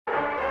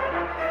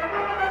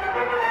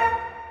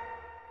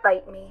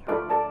Bite me.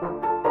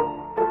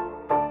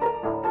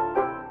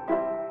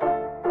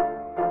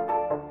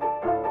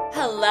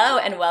 Hello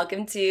and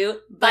welcome to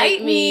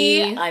Bite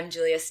Me. I'm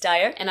Julia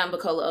Steyer. And I'm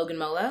Bacola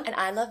Ogunmola. And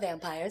I love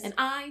vampires. And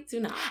I do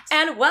not.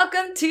 And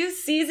welcome to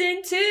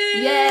season 2!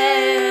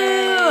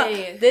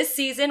 Yay! This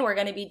season we're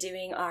going to be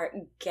doing our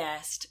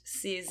guest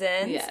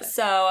seasons. Yes.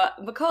 So,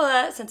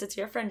 Bacola, since it's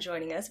your friend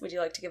joining us, would you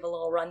like to give a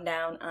little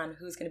rundown on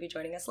who's going to be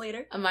joining us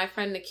later? My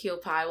friend Nikhil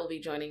Pai will be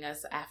joining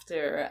us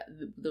after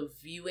the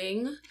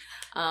viewing.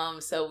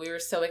 So we were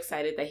so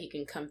excited that he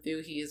can come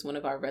through. He is one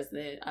of our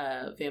resident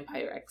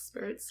vampire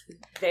experts.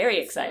 Very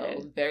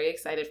excited. So very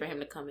excited for him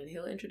to come in.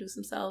 He'll introduce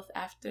himself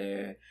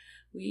after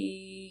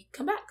we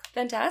come back.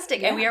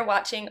 Fantastic. Yeah. And we are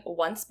watching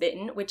Once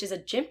Bitten, which is a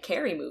Jim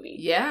Carrey movie.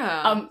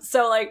 Yeah.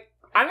 So like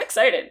I'm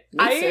excited.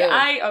 Me too.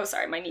 Oh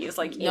sorry, my knee is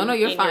like you're in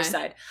fine. your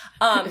side.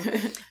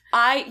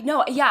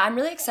 I'm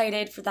really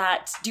excited for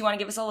that. Do you want to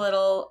give us a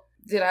little?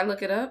 Did I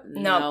look it up?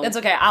 No, that's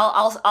okay.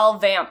 I'll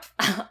vamp.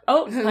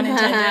 Oh, pun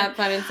intended.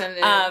 Pun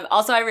intended.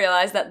 Also, I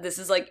realized that this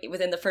is like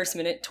within the first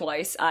minute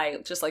twice. I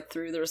just like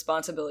threw the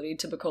responsibility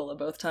to Bacola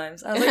both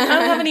times. I was like, I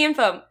don't have any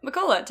info.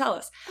 Bacola, tell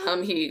us. Here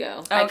you go.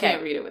 Okay. I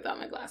can't read it without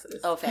my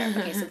glasses. Oh, fair.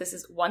 Okay, so this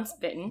is Once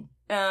Bitten.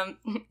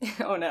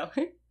 Oh no.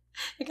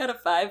 It got a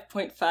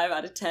 5.5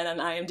 out of 10 on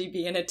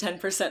IMDb and a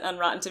 10% on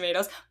Rotten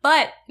Tomatoes,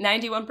 but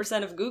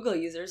 91% of Google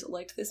users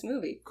liked this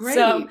movie. Great.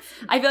 So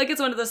I feel like it's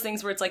one of those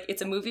things where it's like,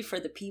 it's a movie for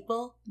the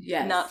people,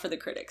 Yes. not for the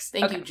critics.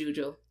 Thank Okay. you,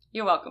 Juju.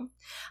 You're welcome.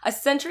 A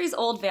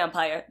centuries-old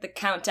vampire, the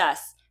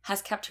Countess,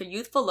 has kept her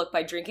youthful look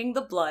by drinking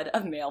the blood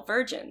of male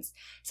virgins.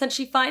 Since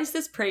she finds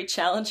this prey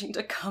challenging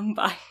to come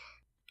by,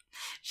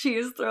 she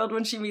is thrilled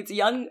when she meets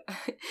young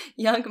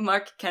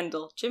Mark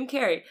Kendall, Jim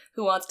Carrey,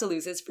 who wants to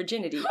lose his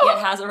virginity, yet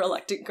has a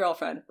reluctant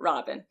girlfriend,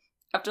 Robin.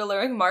 After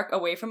luring Mark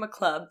away from a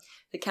club,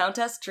 the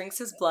Countess drinks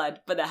his blood,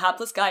 but the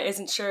hapless guy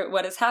isn't sure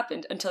what has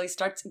happened until he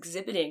starts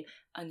exhibiting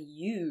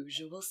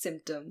unusual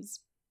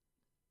symptoms.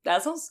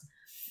 That sounds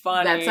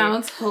funny. That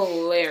sounds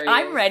hilarious.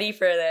 I'm ready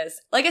for this.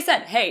 Like I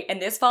said, hey,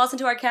 and this falls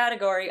into our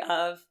category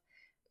of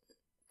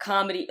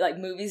comedy, like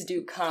movies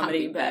do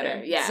comedy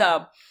better. Yeah.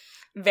 So,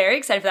 very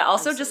excited for that.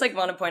 Also, just Absolutely. like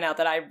want to point out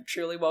that I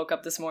truly woke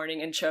up this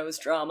morning and chose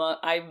drama.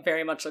 I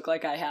very much look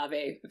like I have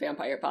a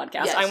vampire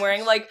podcast. Yes. I'm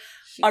wearing like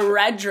a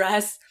red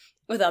dress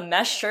with a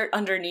mesh shirt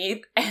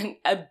underneath and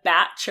a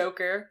bat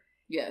choker.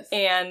 Yes.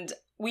 And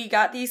we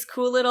got these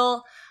cool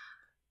little,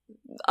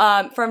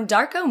 from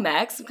Darko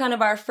Mex, kind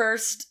of our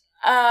first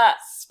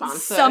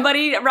Sponsor.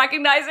 somebody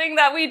recognizing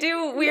that we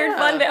do weird, Yeah.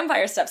 fun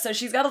vampire stuff. So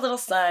she's got a little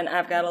sun,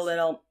 I've got a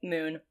little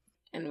moon,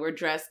 And we're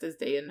dressed as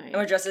day and night. and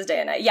we're dressed as day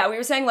and night. Yeah, we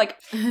were saying like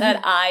that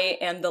I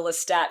am the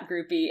Lestat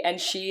groupie, and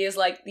she is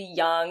like the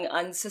young,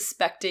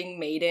 unsuspecting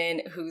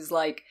maiden who's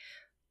like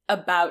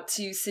about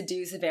to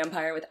seduce a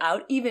vampire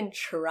without even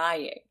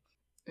trying.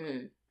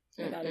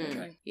 Without even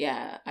trying.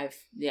 Yeah,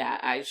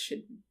 I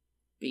should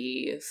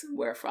be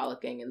somewhere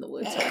frolicking in the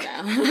woods right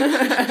now.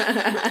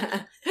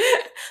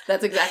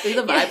 That's exactly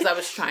the vibes I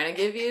was trying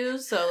to give you.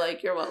 So,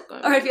 like, you're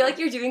welcome. Or I feel like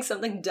you're doing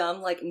something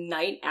dumb, like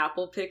night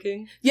apple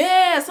picking.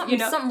 yeah, something, you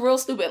know? something real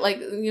stupid, like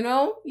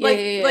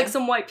yeah. Like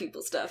some white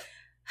people stuff.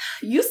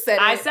 You said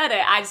it. I said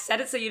it. I said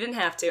it so you didn't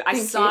have to. I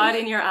Thank saw you. it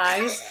in your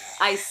eyes.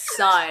 I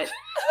saw it.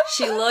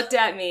 She looked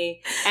at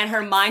me, and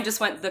her mind just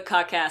went the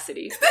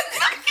caucasity.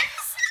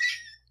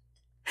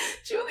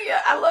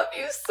 Julia, I love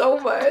you so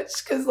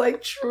much because,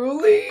 like,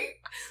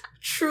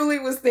 truly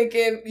was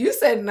thinking, you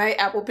said night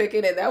apple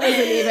picking, and that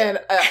wasn't even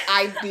an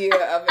idea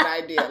of an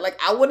idea. Like,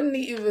 I wouldn't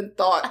even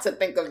thought to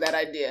think of that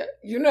idea,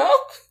 you know?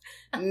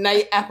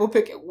 Night apple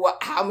picking.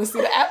 What? How am I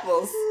see the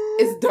apples?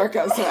 It's dark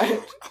outside.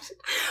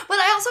 But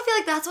I also feel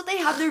like that's what they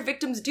have their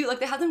victims do. Like,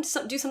 they have them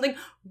do something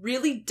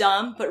really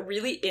dumb but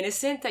really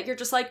innocent that you're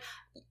just like,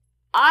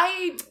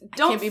 I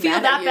don't Can't be feel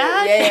mad that at you.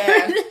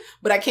 bad. Yeah.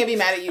 But I can't be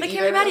mad at you But I either.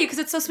 can't be mad at you because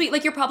it's so sweet.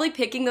 Like, you're probably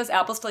picking those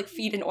apples to, like,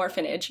 feed an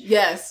orphanage.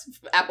 Yes,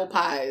 apple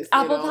pies.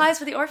 Apple pies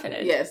for the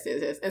orphanage. Yes.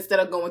 Instead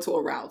of going to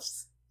a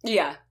Ralph's.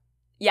 Yeah.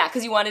 Yeah,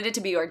 because you wanted it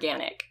to be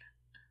organic.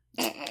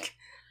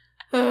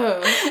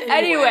 Anyway,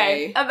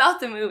 Anyway,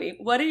 about the movie.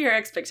 What are your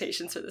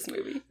expectations for this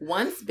movie?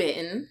 Once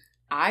Bitten,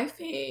 I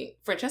think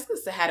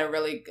Francesca had a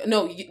really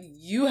no.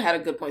 You had a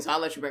good point, so I'll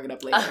let you bring it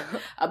up later.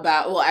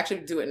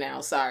 Actually, do it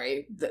now.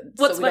 Sorry.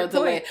 What's so we my don't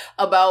delay. point?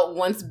 About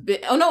Once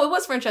Bitten. Oh no, it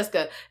was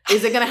Francesca.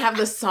 Is it gonna have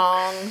the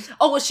song?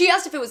 Oh, well, she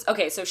asked if it was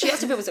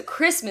a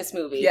Christmas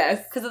movie.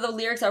 Yes. Because of the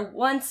lyrics are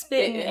once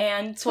bitten Bitten.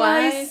 and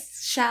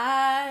twice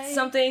shy.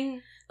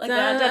 something like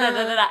that. Da, da,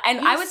 da, da, da.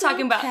 And You I was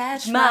talking about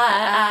catch my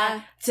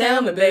eye.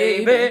 Tell me,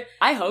 baby.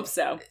 I hope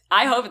so.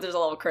 I hope there's a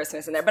little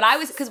Christmas in there. But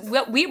because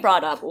what we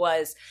brought up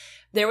was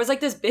there was like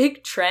this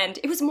big trend.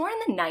 It was more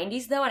in the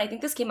 90s though, and I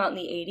think this came out in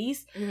the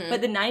 80s. Mhm. But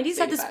the 90s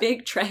had this 85.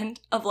 big trend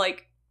of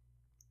like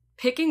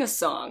picking a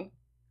song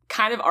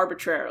kind of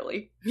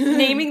arbitrarily,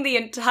 naming the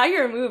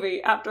entire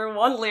movie after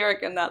one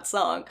lyric in that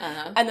song,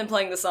 Uh-huh. and then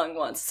playing the song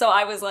once. So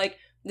I was like,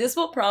 this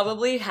will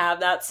probably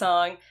have that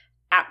song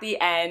at the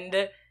end,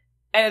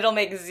 and it'll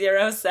make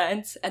zero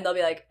sense, and they'll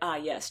be like, ah,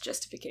 yes,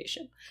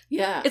 justification.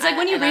 Yeah. It's like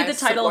when you read I the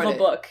title of a support it.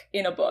 book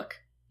in a book.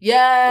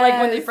 Yes. Like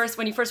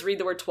when you first read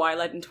the word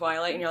Twilight and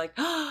Twilight, and you're like,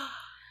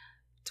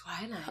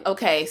 Twilight.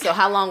 Okay, so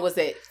how long was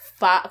it?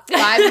 5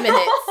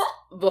 minutes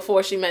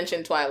before she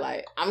mentioned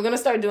Twilight. I'm gonna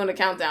start doing a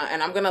countdown,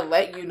 and I'm gonna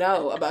let you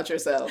know about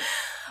yourself.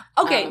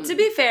 Okay, to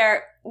be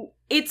fair,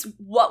 it's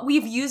what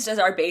we've used as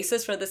our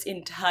basis for this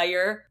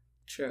entire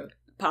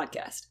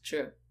podcast.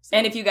 True. So.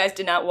 And if you guys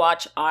did not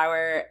watch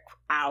wow,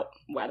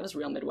 that was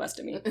real Midwest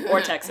of me.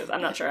 Or Texas,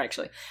 I'm not sure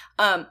actually.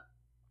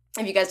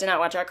 If you guys did not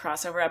watch our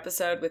crossover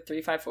episode with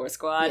 354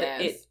 Squad,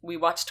 we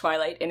watched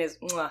Twilight and is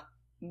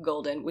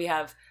golden. We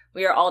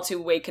are all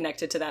too way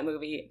connected to that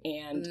movie,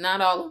 and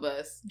not all of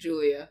us,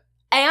 Julia.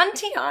 And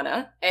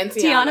Tiana.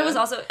 Tiana was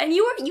also, and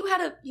you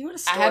had a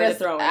story to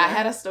throw in there. I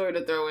had a story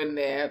to throw in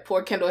there.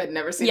 Poor Kendall had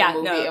never seen the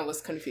movie and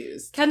was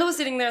confused. Kendall was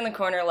sitting there in the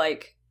corner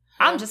like,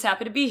 I'm just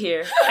happy to be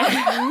here.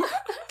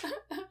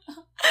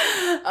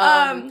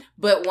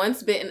 But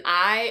once bitten,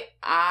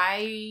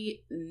 I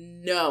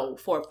know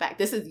for a fact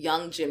this is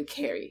young Jim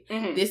Carrey.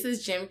 Mm-hmm. This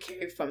is Jim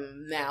Carrey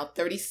from now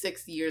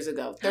 36 years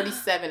ago,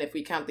 37 if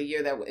we count the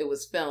year that it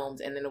was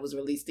filmed, and then it was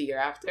released the year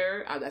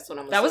after. That's what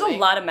I'm assuming. That was a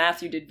lot of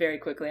math you did very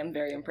quickly. I'm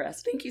very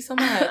impressed. Thank you so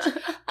much.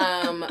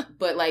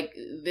 But like,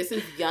 this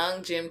is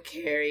young Jim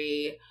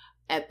Carrey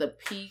at the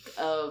peak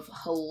of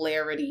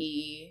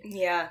hilarity.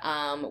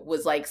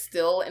 Was like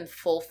still in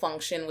full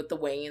function with the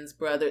Wayans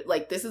brothers.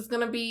 Like, this is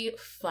gonna be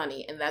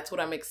funny, and that's what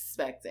I'm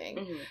expecting.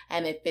 Mm-hmm.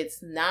 And if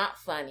it's not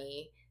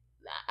funny,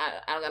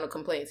 I don't got no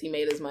complaints. He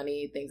made his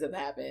money, things have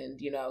happened,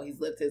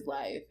 he's lived his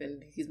life,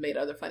 and he's made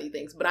other funny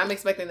things. But I'm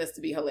expecting this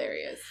to be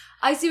hilarious.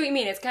 I see what you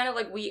mean. It's kind of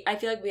like I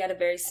feel like we had a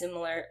very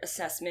similar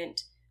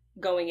assessment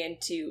going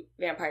into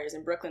Vampires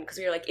in Brooklyn, because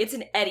we were like, it's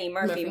an Eddie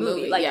Murphy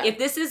movie. Like, if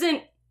this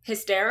isn't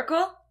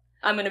hysterical,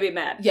 I'm gonna be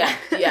mad.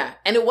 Yeah.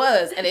 And it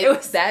was. And it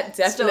was that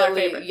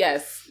definitely,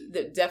 yes,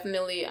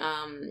 definitely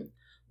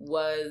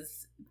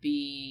was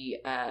the,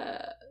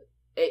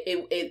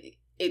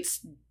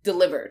 it's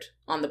delivered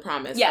on the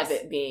promise of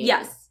it being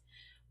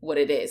what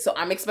it is. So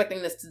I'm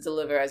expecting this to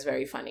deliver as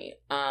very funny.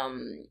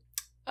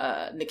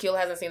 Nikhil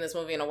hasn't seen this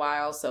movie in a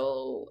while,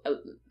 so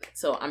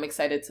I'm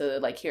excited to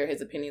like hear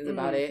his opinions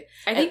about it.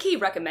 I think he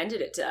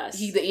recommended it to us.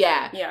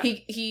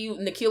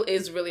 Nikhil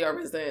is really our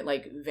resident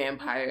like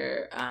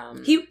vampire.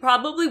 He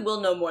probably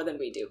will know more than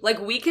we do. Like,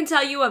 we can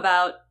tell you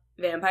about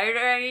Vampire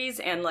Diaries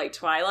and like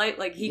Twilight.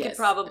 Like, he could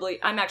probably.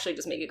 I'm actually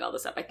just making all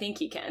this up. I think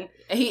he can.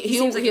 He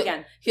seems like he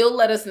can. He'll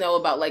let us know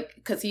about like,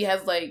 because he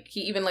has like,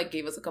 he even like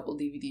gave us a couple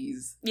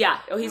DVDs. Yeah.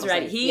 Oh, he's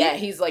ready. Like,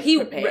 he's like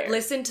prepared.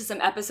 Listened to some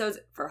episodes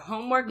for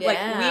homework. Yeah.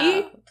 Like,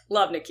 we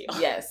love Nikhil.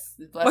 Yes,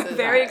 we're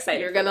very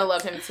excited. You're gonna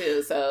love him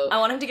too. So I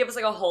want him to give us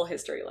like a whole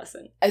history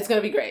lesson. It's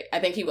gonna be great. I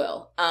think he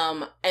will.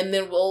 And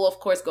then we'll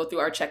of course go through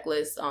our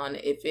checklist on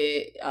if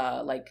it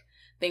like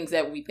things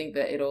that we think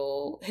that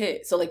it'll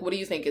hit. So like, what do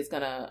you think is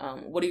gonna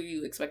what are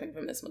you expecting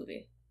from this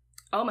movie?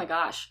 Oh my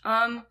gosh.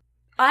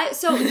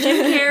 So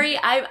Jim Carrey,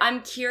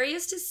 I'm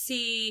curious to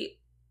see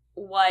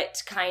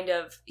what kind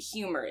of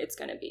humor it's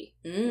gonna be.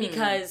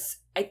 Because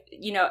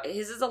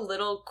his is a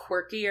little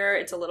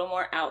quirkier, it's a little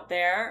more out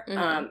there.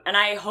 And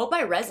I hope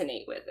I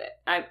resonate with it.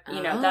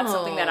 That's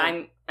something that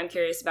I'm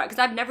curious about, because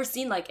I've never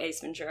seen like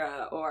Ace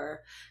Ventura,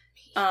 or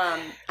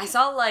I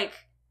saw like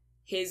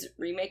his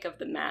remake of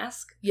The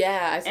Mask.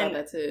 Yeah, I saw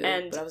that too.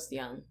 But I was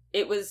young.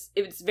 It was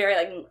very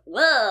like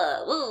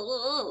whoa, whoa,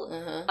 whoa.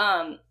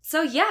 Uh-huh.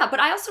 So yeah, but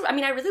I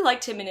really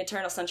liked him in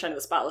Eternal Sunshine of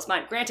the Spotless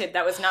Mind. Granted,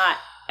 that was not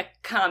a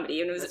comedy,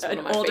 and it was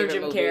an older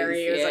Jim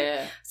Carrey.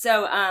 It was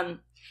so.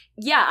 I'm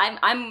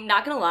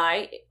not gonna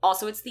lie.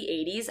 Also, it's the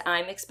 80s.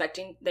 I'm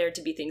expecting there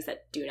to be things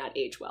that do not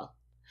age well.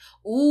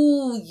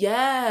 Ooh,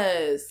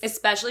 yes.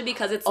 Especially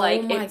because it's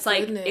like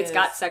it's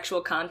got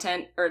sexual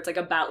content, or it's like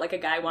about like a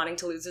guy wanting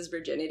to lose his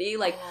virginity.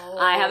 Like,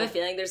 I have a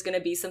feeling there's gonna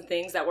be some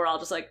things that we're all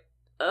just like,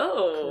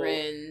 oh,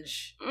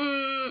 cringe.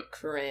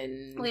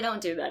 Cringe. We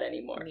don't do that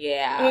anymore.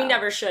 Yeah. We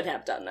never should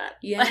have done that.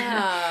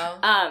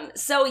 Yeah.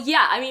 So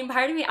yeah, I mean,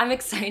 part of me, I'm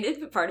excited,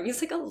 but part of me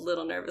is like a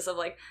little nervous of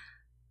like,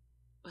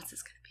 what's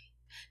this gonna be?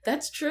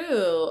 That's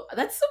true.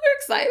 That's super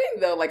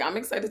exciting though. Like, I'm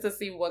excited to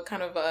see what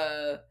kind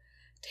of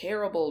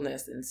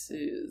terribleness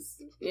ensues.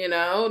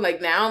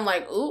 Like, now I'm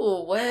like,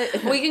 ooh,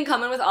 what? We can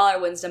come in with all our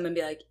wisdom and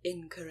be like,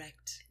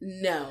 incorrect.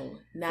 No,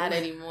 not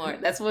anymore.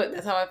 That's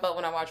how I felt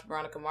when I watched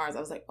Veronica Mars. I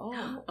was like,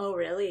 oh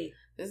really?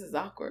 This is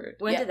awkward.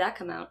 When did that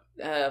come out?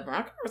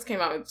 Veronica Mars came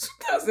out in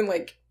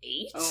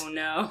 2008. Oh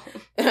no.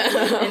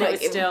 And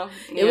like,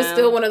 it was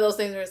still one of those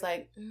things where it's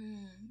like,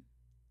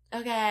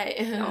 okay.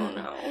 Oh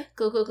no.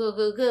 Cool.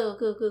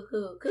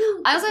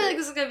 I also feel like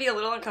this is gonna be a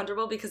little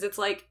uncomfortable, because it's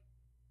like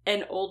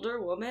an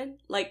older woman,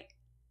 like,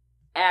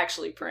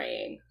 actually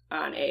preying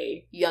on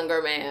a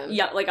younger man.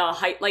 Yeah, like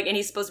and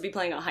he's supposed to be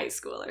playing a high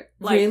schooler.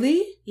 Like,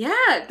 really?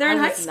 Yeah, they're in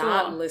high school. I'm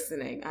not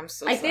listening. I'm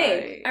so sorry. I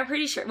think. I'm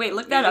pretty sure. Wait,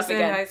 look that up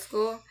again. High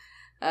school?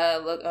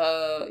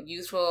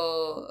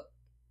 Useful.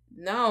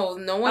 No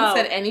one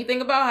said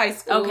anything about high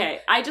school. Okay,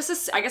 I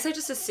guess I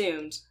just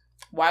assumed.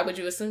 Why would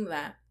you assume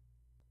that?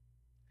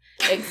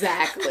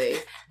 Exactly.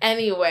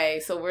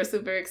 Anyway, so we're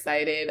super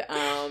excited.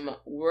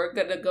 We're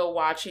gonna go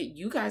watch it.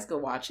 You guys go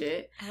watch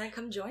it. And then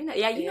come join us.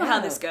 Yeah, you know how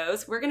this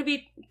goes. We're gonna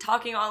be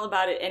talking all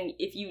about it, and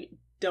if you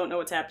don't know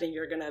what's happening,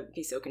 you're gonna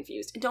be so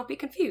confused. And don't be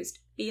confused.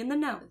 Be in the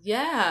know.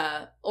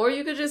 Yeah. Or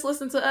you could just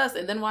listen to us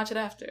and then watch it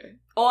after.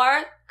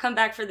 Or come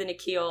back for the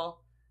Nikhil.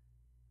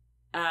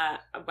 Wow,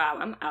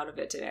 I'm out of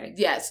it today.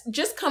 Yes,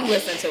 just come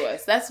listen to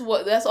us. That's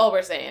all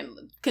we're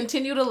saying.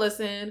 Continue to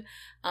listen.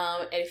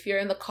 And if you're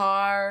in the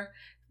car,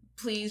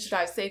 please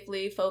drive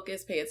safely,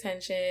 focus, pay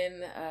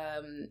attention.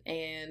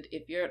 And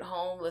if you're at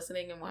home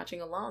listening and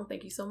watching along,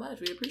 thank you so much.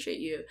 We appreciate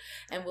you.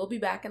 And we'll be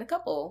back in a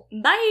couple.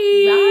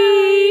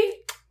 Bye.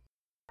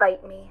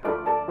 Bite me.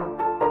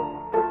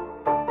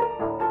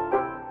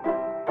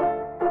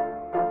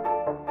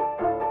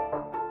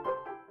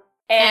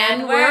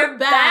 And we're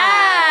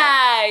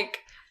back.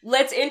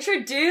 Let's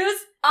introduce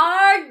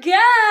our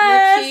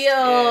guest.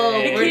 Nikhil.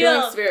 Yay. We're Nikhil.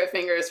 doing spirit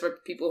fingers for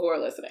people who are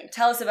listening.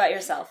 Tell us about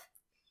yourself.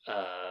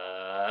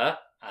 I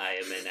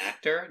am an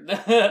actor.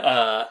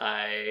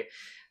 I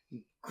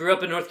grew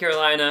up in North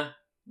Carolina.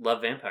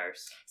 Love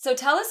vampires. So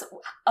tell us,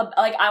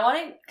 I want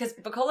to, because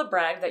Bacola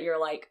bragged that you're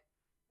like,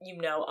 you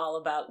know all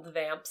about the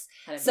vamps.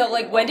 So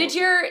like, when did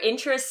your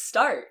interest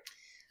start?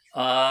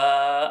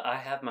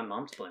 I have my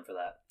mom to blame for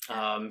that.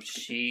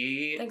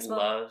 She Thanks, Mom.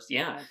 loves.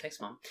 Yeah,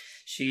 thanks, Mom.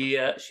 She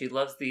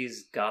loves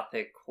these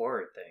gothic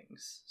horror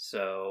things.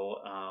 So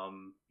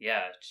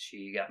yeah,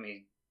 she got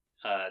me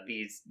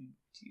these.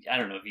 I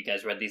don't know if you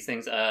guys read these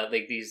things.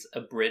 Like these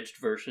abridged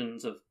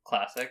versions of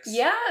classics.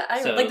 Yeah,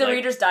 So, like the like,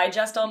 Reader's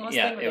Digest almost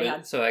Yeah, thing. Where they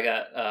had. so I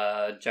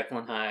got Jekyll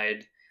and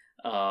Hyde,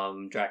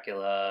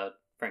 Dracula,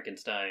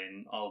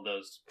 Frankenstein, all of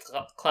those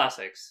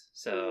classics.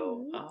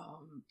 So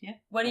yeah.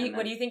 What do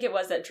you think it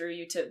was that drew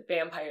you to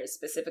vampires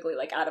specifically?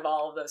 Like out of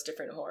all of those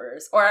different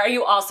horrors, or are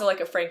you also like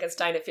a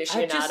Frankenstein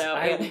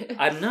aficionado?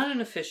 I'm not an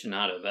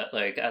aficionado, but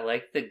like I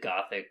like the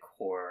gothic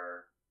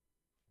horror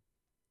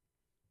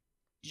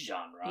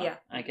genre,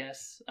 I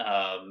guess.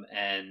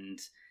 And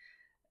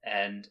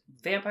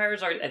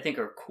vampires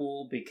are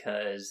cool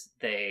because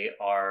they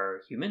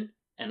are human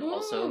and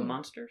also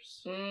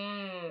monsters.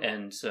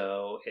 And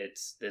so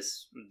it's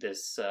this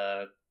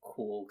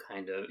cool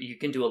kind of, you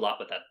can do a lot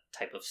with that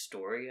type of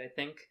story, I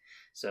think.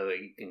 So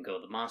you can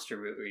go the monster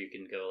route, or you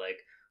can go like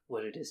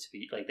what it is to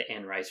be like the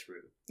Anne Rice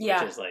route,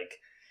 which is like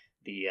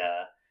the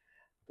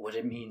what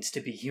it means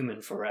to be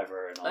human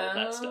forever and all of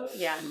that stuff.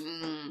 Yeah.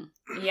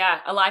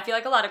 Yeah. I feel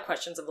like a lot of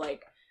questions of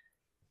like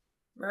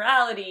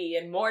morality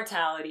and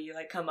mortality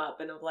like come up,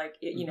 and of like,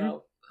 you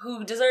know,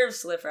 who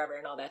deserves to live forever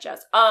and all that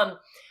jazz.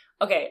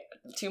 Okay,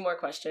 2 more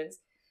questions.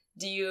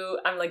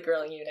 I'm like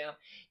grilling you now.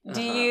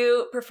 Do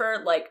you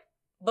prefer like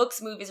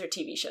books, movies, or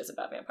TV shows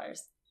about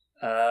vampires?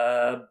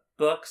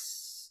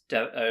 Books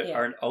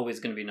aren't always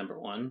going to be number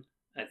 1,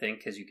 I think,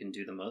 because you can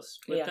do the most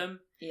with them.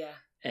 Yeah.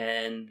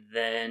 And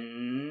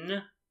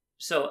then,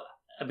 so,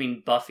 I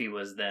mean, Buffy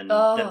was then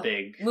the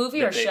big...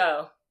 Movie or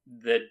show?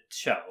 The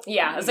show.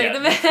 Yeah, I was like, the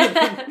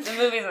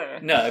movies are...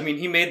 No, I mean,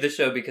 he made the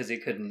show because he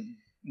couldn't...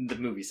 The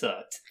movie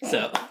sucked,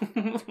 so...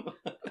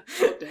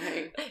 Oh,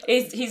 dang.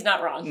 He's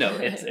not wrong. No,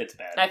 it's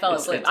bad. I fell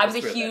asleep. I was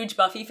a really huge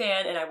Buffy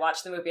fan, and I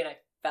watched the movie, and I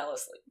fell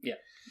asleep.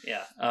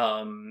 Yeah.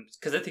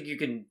 Because I think you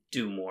can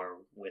do more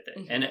with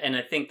it. And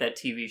I think that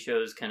TV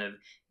shows kind of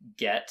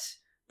get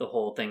the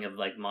whole thing of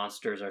like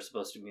monsters are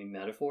supposed to be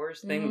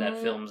metaphors thing that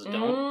films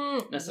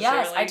don't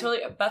necessarily.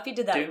 Yes, Buffy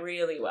did that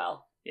really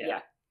well. Yeah.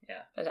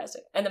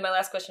 Fantastic. And then my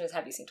last question is,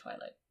 have you seen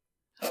Twilight?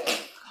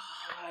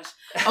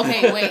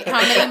 Okay, wait.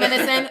 How many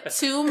minutes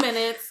in? 2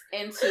 minutes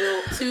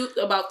into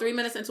about 3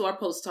 minutes into our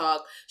post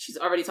talk. She's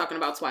already talking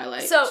about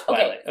Twilight. So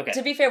Okay.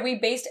 To be fair, we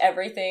based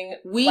everything.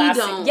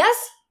 Don't. Yes,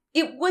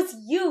 it was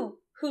you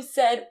who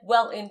said,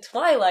 "Well, in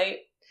Twilight."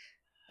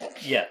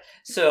 Yeah.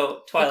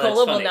 So Twilight's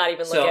Nicola funny. will not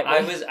even so look at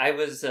me. I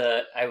was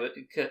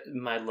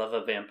my love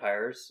of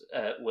vampires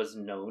was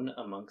known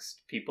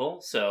amongst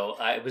people. So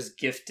I was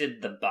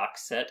gifted the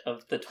box set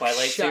of the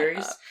Twilight Shut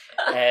series,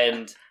 up.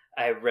 and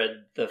I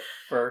read the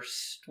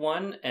first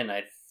one, and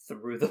I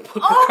threw the book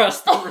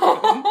across the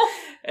room,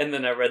 and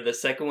then I read the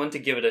second one to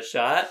give it a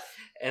shot,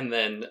 and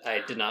then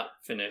I did not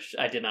finish.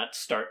 I did not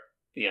start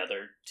the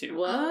other 2.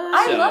 What?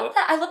 I love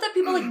that. I love that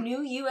people like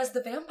knew you as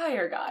the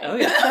vampire guy. Oh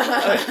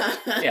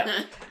yeah.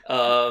 Yeah.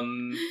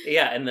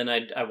 Yeah, and then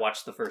I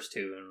watched the first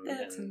 2,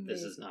 and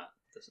this is not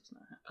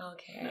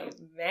Okay, No.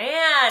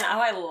 man. Oh,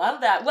 I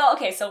love that. Well,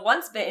 okay, so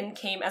Once Bitten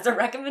came as a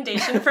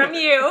recommendation from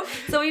you.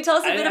 So will you tell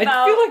us a bit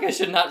about... I feel like I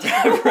should not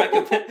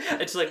recommend.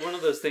 It's like one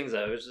of those things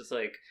I was just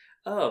like,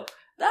 oh,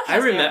 I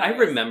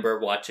remember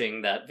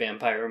watching that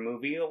vampire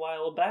movie a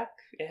while back.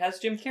 It has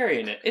Jim Carrey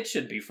in it. It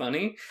should be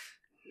funny.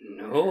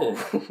 No.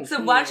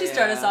 So why don't you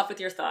start us off with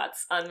your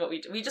thoughts on what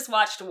we just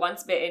watched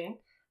Once Bitten.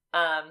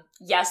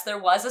 Yes, there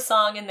was a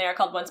song in there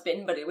called Once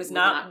Bitten, but it was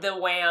not the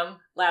Wham!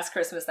 Last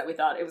Christmas that we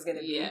thought it was going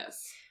to be.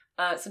 Yes.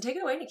 So take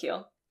it away,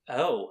 Nikhil.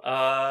 Oh,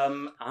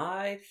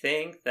 I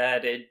think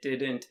that it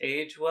didn't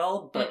age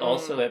well, but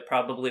also it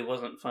probably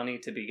wasn't funny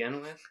to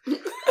begin with.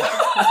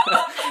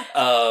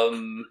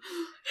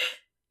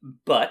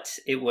 But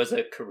it was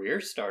a career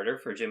starter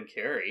for Jim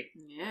Carrey.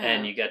 Yeah.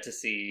 And you got to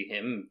see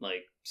him,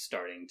 like,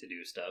 starting to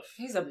do stuff.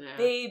 He's a Yeah.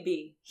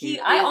 baby. He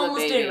I is a almost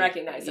baby. didn't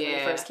recognize him when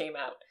he first came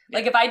out.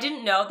 Like, if I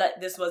didn't know that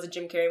this was a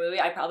Jim Carrey movie,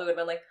 I probably would have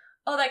been like,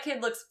 oh, that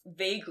kid looks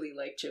vaguely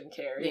like Jim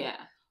Carrey. Yeah.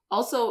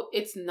 Also,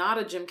 it's not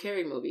a Jim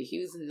Carrey movie. He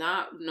was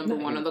not number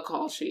one on the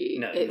call sheet.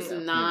 No, it's no.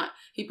 not.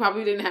 He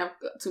probably didn't have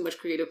too much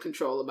creative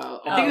control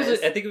about. I think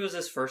this. I think it was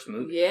his first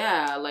movie.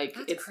 Yeah, like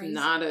That's it's crazy.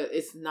 not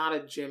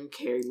a Jim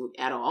Carrey movie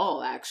at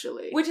all.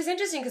 Actually, Which is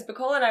interesting because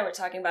Nicola and I were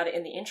talking about it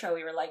in the intro.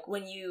 We were like,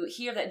 when you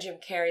hear that Jim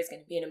Carrey is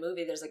going to be in a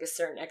movie, there's like a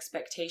certain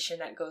expectation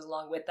that goes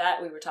along with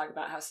that. We were talking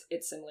about how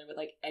it's similar with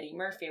like Eddie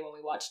Murphy when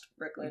we watched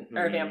Brooklyn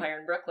or Mhm. Vampire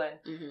in Brooklyn.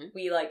 mm-hmm.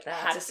 We like That's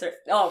had a certain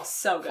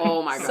so good.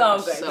 Oh my so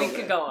gosh, good. so We good.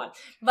 could go on,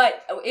 but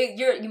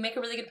you make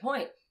a really good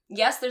point.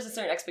 Yes, there's a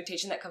certain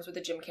expectation that comes with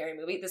a Jim Carrey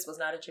movie. This was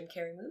not a Jim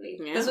Carrey movie.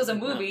 Yeah. This was a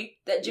movie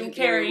that Jim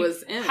Jim Carrey Carrey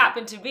was in.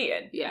 happened to be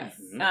in. Yes,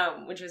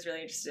 Mhm. Which was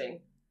really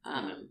interesting.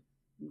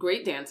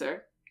 Great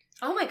dancer.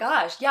 Oh my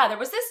gosh, yeah, there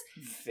was this.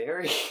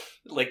 Very,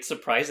 like,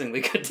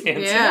 surprisingly good dancer.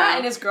 Yeah. Yeah,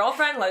 and his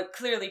girlfriend, like,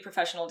 clearly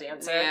professional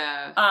dancer.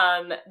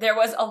 Yeah, There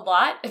was a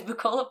lot.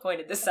 Nicola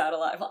pointed this out a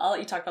lot. I'll let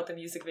you talk about the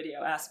music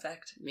video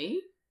aspect.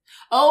 me.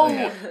 Oh,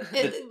 Yeah.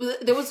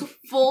 there was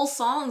full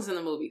songs in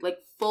the movie, like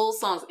full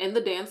songs in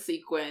the dance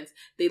sequence.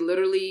 They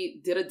literally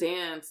did a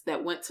dance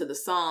that went to the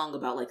song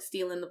about like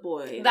stealing the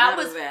boy. and That all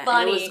of was And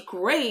funny. it was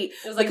great.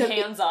 It was like Because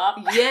hands off.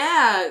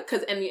 Yeah,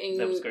 because and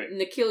That was great.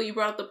 Nikhil, you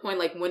brought up the point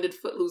like when did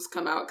Footloose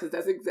come out? Because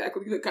that's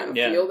exactly the kind of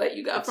Yeah. feel that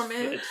you got from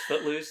it. It's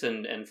Footloose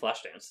and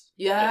Flashdance. I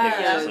Yeah,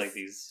 think it's just like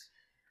these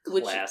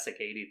Which- classic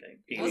 80 thing.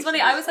 It was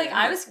funny. I was like, Yeah.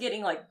 I was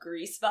getting like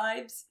Grease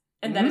vibes.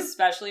 And then Mhm.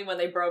 especially when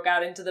they broke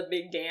out into the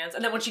big dance.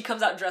 And then when she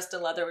comes out dressed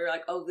in leather, we were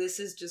like, oh, this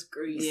is just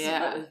Grease.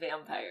 Yeah. But with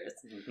vampires.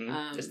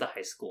 Mhm. It's the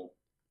high school.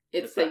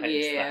 it's the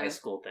the high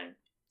school thing.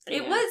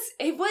 It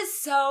Yeah.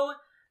 was so...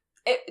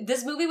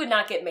 this movie would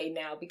not get made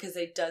now because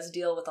it does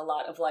deal with a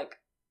lot of like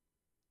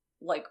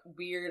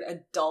weird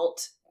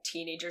adult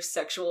teenager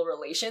sexual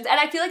relations. And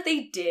I feel like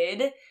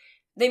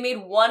they made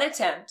one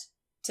attempt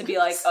to be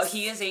like, oh,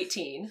 he is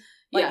 18.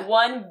 Like Yeah.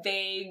 one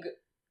vague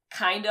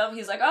kind of,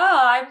 he's like, oh,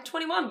 I'm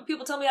 21, but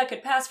people tell me I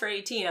could pass for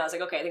 18. I was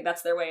like, okay, I think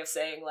that's their way of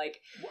saying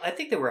like... Well, I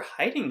think they were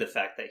hiding the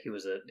fact that he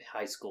was a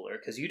high schooler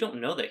because you don't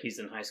know that he's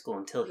in high school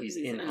until he's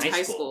in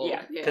high school.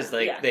 Yeah. Because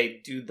Yeah. they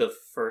do the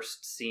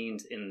first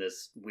scenes in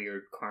this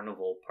weird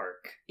carnival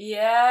park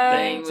Yeah.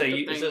 thing. with So the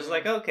it's thing. just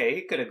like, okay,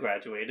 he could have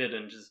graduated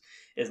and just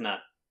is not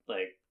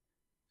like,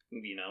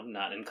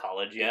 not in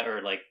college yet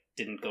or like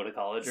didn't go to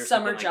college or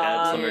Summer something like that.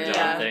 job, Summer yeah.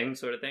 job thing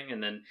sort of thing.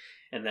 And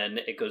then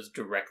it goes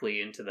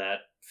directly into that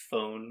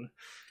phone.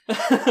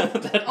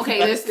 Okay,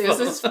 there's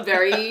this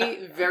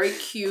very, very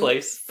cute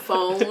Place.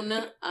 phone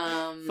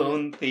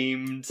phone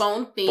themed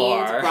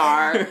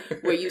bar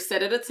where you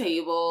sit at a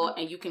table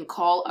and you can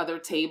call other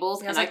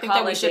tables. Yeah, And it's I like think that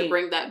we college should date.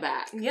 bring that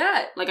back.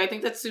 Yeah. Like, I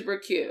think that's super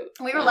cute.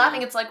 We were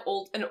laughing. It's like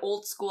an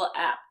old school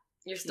app.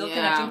 You're still Yeah.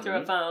 connecting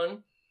through a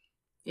phone.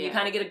 You Yeah.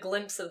 kind of get a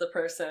glimpse of the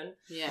person.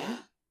 Yeah.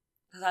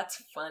 That's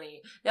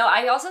funny. No,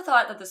 I also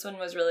thought that this one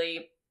was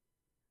really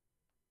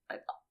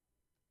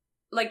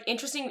like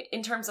interesting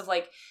in terms of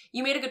like,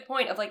 you made a good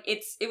point of like,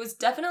 it was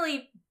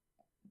definitely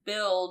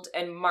billed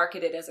and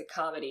marketed as a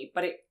comedy,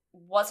 but it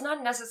was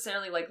not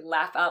necessarily like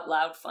laugh out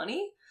loud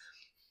funny.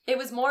 It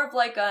was more of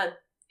like a...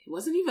 It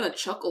wasn't even a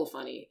chuckle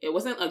funny. It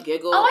wasn't a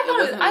giggle. Oh,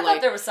 It I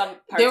thought there was some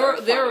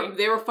parts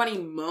there were funny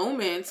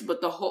moments,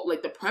 but the whole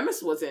like the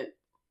premise wasn't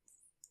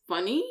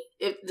funny.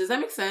 Does that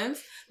make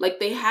sense?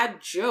 Like they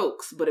had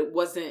jokes, but it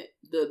wasn't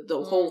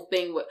the whole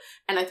thing.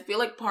 And I feel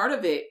like part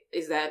of it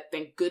is that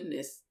thank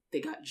goodness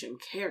they got Jim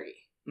Carrey.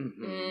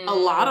 Mm-hmm. A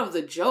lot of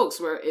the jokes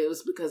were it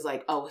was because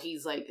like, oh,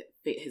 he's like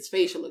his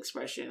facial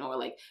expression or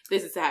like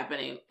this is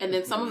happening, and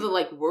then some of the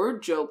like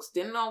word jokes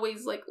didn't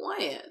always like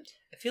land.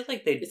 I feel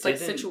like they It's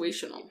didn't, like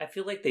situational. I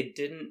feel like they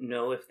didn't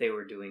know if they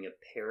were doing a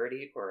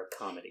parody or a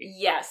comedy.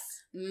 Yes.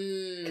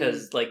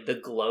 Because like the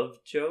glove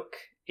joke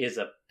is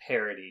a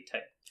parody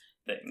type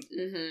thing.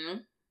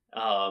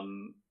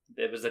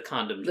 It was a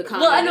condom The joke.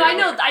 condom Well, I know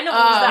what was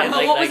that, And, but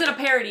like- what was like- it a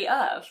parody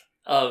of?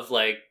 Of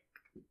like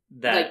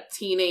that like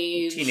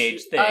teenage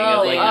thing Oh,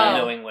 of like not oh.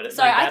 knowing what it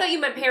Sorry, like I that- thought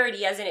you meant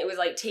parody as in it was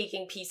like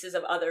taking pieces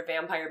of other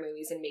vampire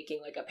movies and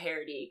making like a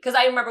parody. Because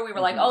I remember we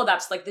were like, Mhm. oh,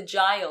 that's like the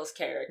Giles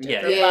character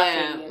Yeah. for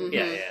Yeah. Buffy. And,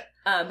 Yeah, Mhm.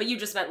 yeah. but you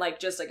just meant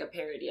like just like a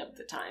parody of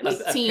the time. like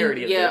a teen,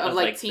 parody of yeah, the- of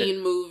like like the- teen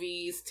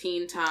movies,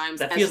 teen times.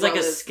 That as feels like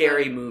well a as,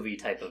 scary like- movie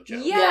type of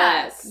joke. Yeah.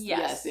 Yes.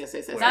 Yes. Yes.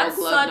 That's No glove,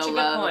 such no a good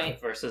love. point.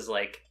 Versus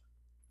like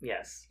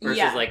versus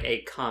Yeah. like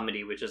a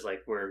comedy, which is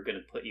like we're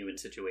gonna put you in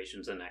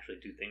situations and actually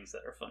do things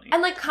that are funny.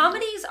 And like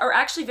comedies are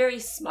actually very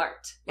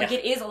smart. Like Yeah.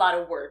 it is a lot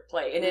of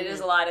wordplay and it is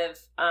Mhm. a lot of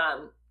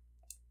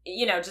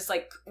just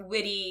like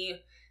witty.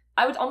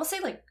 I would almost say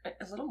like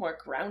a little more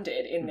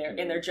grounded in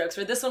their jokes.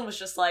 Where this one was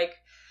just like,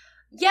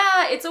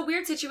 yeah, it's a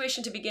weird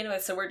situation to begin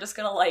with, so we're just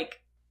gonna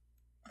like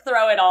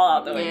throw it all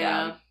out the window.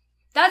 Yeah.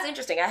 That's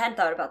interesting. I hadn't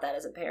thought about that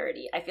as a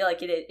parody. I feel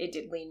like it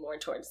did lean more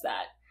towards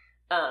that.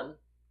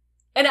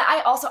 And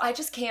I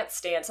just can't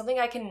stand, something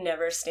I can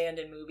never stand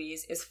in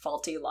movies is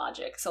faulty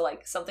logic. So,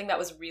 like, something that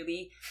was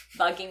really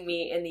bugging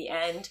me in the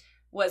end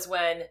was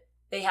when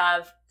they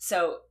have,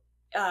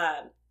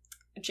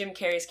 Jim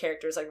Carrey's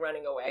character is, like,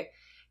 running away,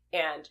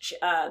 and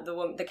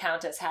the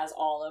Countess has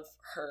all of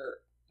her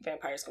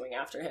vampires going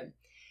after him.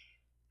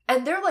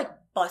 And they're, like,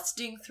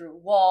 busting through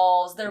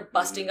walls, they're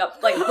busting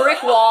up, like,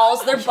 brick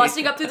walls, they're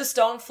busting up through the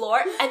stone floor,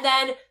 and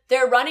then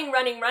they're running,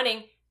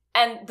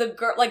 and the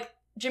girl, like,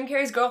 Jim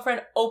Carrey's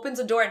girlfriend opens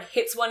a door and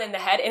hits one in the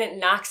head, and it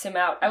knocks him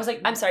out. I was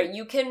like, I'm sorry,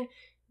 you can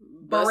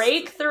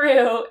break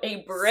through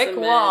a brick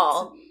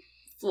wall.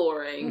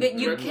 Flooring. That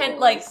you can,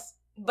 like,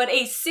 but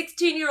a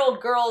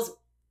 16-year-old girl's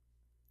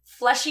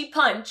fleshy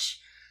punch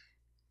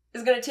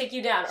is going to take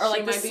you down. Or,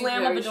 like, the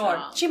slam of a door.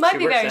 She might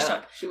be very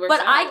strong.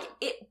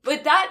 But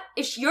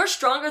if you're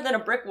stronger than a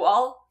brick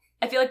wall,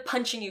 I feel like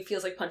punching you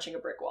feels like punching a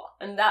brick wall.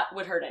 And that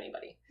would hurt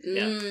anybody.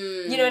 Yeah.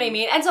 You know what I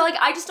mean? And so, like,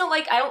 I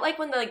don't like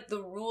when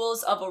the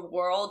rules of a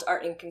world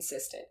are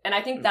inconsistent. And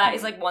I think that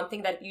is, like, one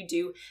thing that if you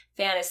do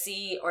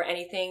fantasy or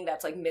anything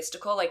that's, like,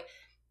 mystical, like,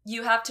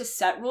 you have to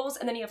set rules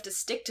and then you have to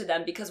stick to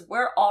them, because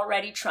we're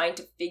already trying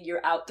to figure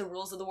out the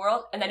rules of the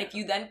world. And then if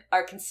you then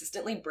are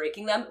consistently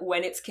breaking them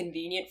when it's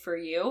convenient for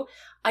you,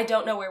 I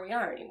don't know where we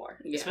are anymore.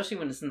 Yeah. Especially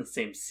when it's in the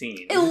same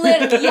scene.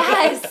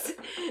 Yes!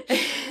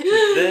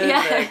 Then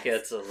that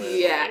gets a little...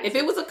 Yeah, if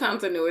it was a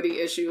continuity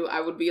issue,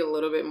 I would be a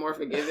little bit more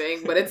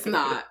forgiving, but it's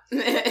not.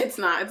 It's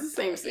not. It's the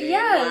same scene.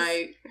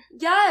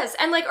 Yes.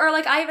 And, like, or,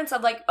 like, I even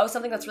said, like,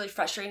 something that's really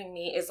frustrating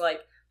me is,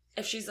 like,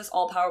 if she's this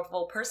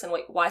all-powerful person,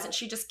 like, why isn't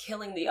she just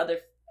killing the other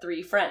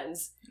 3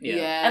 friends?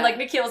 Yeah. And, like,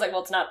 Nikhil was like,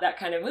 well, it's not that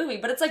kind of movie.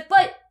 But it's like,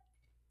 but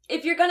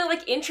if you're gonna,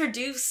 like,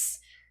 introduce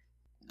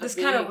this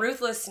kind of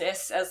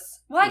ruthlessness as...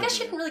 Well, I guess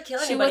she didn't really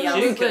kill anybody else.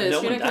 She didn't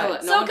kill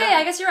it. So, okay,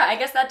 I guess you're right. I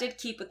guess that did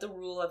keep with the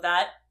rule of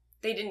that.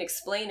 They didn't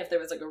explain if there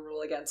was, like, a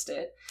rule against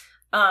it.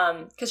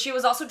 Because she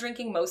was also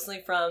drinking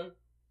mostly from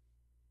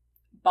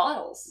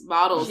bottles.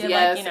 She had,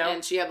 yes. Like,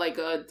 and she had, like,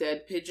 a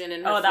dead pigeon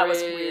in her fridge. That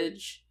was weird.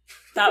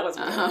 That was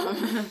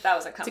weird. That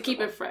was uncomfortable. To keep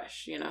it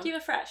fresh, you know? Keep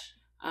it fresh.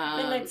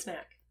 Midnight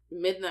snack.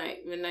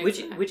 Midnight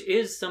snack. Which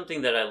is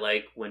something that I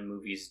like when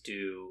movies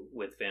do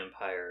with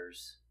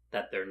vampires,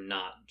 that they're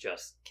not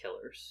just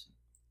killers.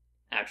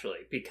 Actually,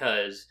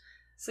 because...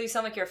 So you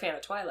sound like you're a fan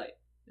of Twilight.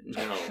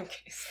 No.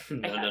 Okay,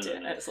 no.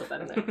 I just let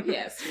that in there.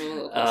 Yes.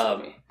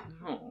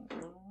 No.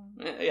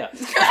 Yeah.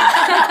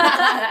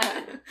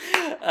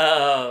 What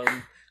are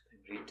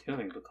you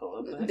doing,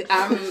 Bacola?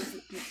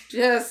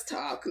 Just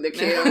talk,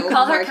 Nikhil.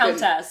 Call her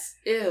Countess.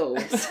 Ew.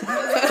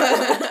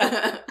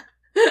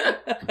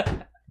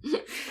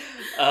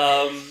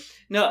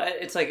 No,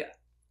 it's like,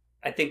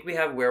 I think we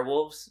have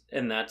werewolves,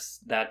 and that's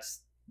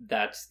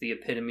the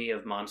epitome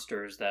of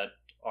monsters that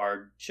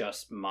are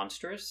just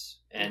monstrous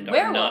and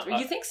werewolves.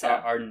 You think so?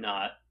 Are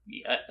not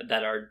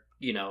that are,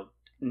 you know,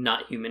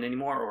 not human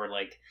anymore, or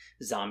like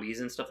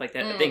zombies and stuff like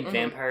that. I think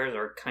vampires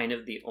are kind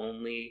of the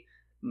only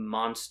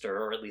monster,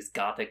 or at least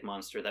gothic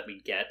monster, that we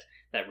get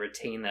that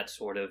retain that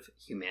sort of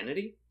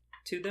humanity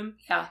to them.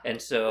 Yeah. And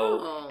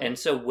so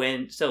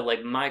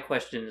like, my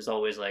question is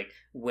always like,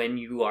 when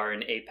you are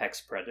an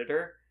apex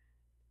predator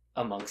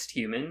amongst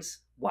humans,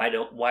 why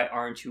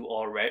aren't you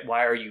already?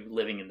 Why are you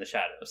living in the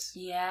shadows?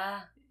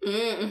 Yeah.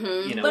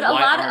 Mm-hmm. You know, but a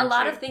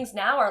lot of things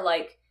now are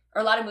like,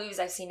 or a lot of movies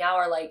I see now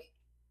are like,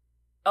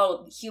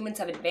 oh, humans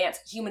have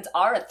advanced. Humans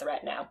are a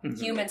threat now.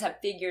 Mm-hmm. Humans have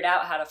figured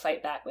out how to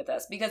fight back with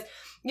us. Because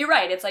you're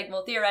right. It's like,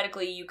 well,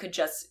 theoretically, you could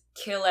just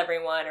kill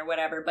everyone or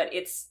whatever. But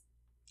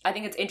I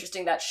think it's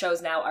interesting that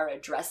shows now are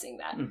addressing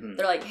that. Mm-hmm.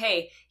 They're like,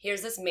 hey,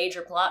 here's this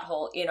major plot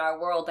hole in our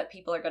world that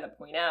people are going to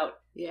point out.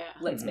 Yeah.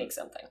 Let's make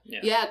something.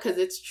 Yeah, because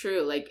it's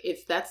true. Like,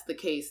 if that's the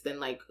case, then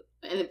like,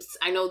 and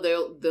I know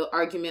the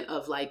argument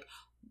of like,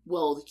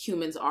 well,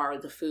 humans are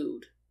the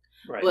food.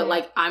 Right. But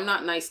like, I'm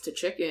not nice to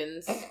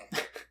chickens.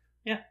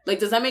 Yeah. Like,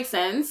 does that make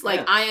sense?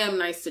 Like, I am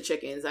nice to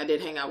chickens. I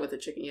did hang out with a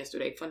chicken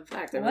yesterday. Fun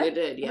fact. I really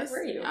did. Yes.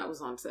 Where were you? I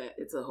was on set.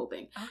 It's a whole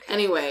thing. Okay.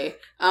 Anyway,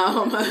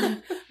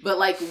 but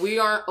like, we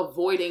aren't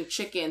avoiding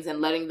chickens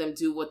and letting them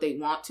do what they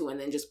want to and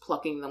then just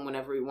plucking them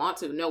whenever we want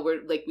to. No,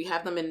 we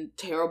have them in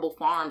terrible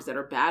farms that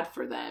are bad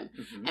for them.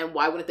 Mm-hmm. And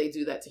why wouldn't they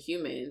do that to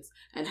humans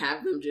and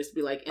have them just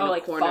be like in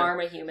a corner? Farm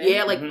a human?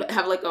 Yeah, like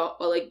have like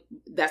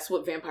that's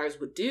what vampires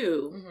would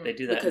do. Mm-hmm. They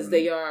do that because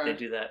they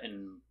do that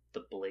in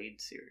the Blade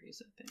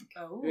series, I think.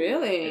 Oh,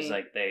 really? It's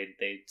like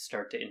they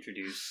start to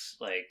introduce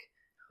like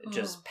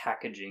just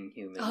packaging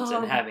humans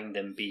and having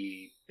them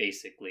be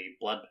basically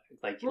blood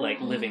bags, like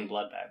living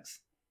blood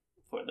bags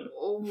for them.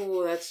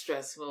 Oh, that's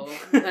stressful.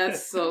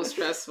 That's so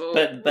stressful.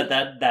 But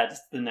that's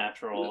the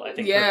natural, I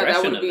think,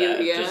 progression of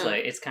that. Yeah. Just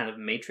like, it's kind of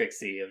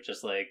matrixy of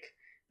just like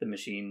the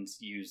machines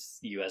use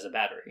you as a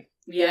battery.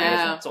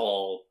 Yeah, that's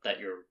all that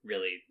you're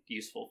really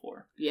useful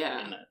for.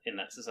 Yeah, in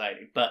that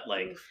society. But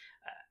like.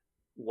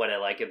 What I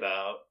like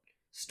about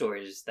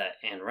stories that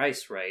Anne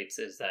Rice writes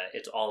is that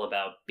it's all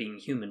about being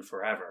human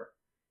forever,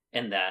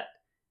 and that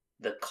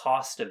the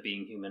cost of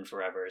being human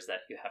forever is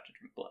that you have to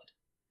drink blood.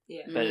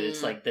 Yeah. But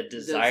it's like the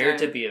desire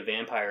to be a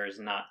vampire is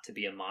not to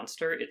be a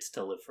monster, it's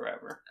to live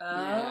forever.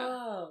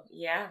 Oh,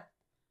 yeah.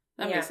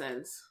 That makes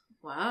sense.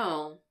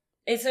 Wow.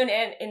 And so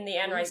in the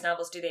Anne Rice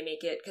novels, do they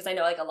make it, because I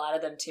know like a lot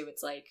of them too,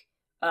 it's like,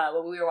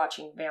 when we were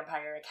watching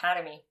Vampire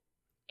Academy,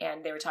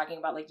 and they were talking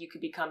about like you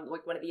could become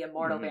like one of the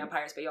immortal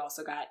vampires, but you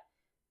also got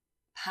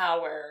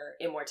power,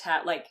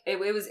 immortality. Like it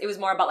was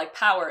more about like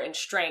power and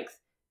strength,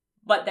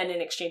 but then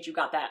in exchange you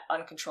got that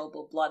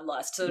uncontrollable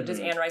bloodlust. So does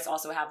Anne Rice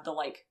also have the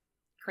like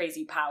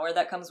crazy power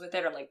that comes with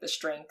it, or like the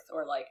strength,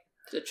 or like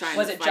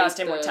was it just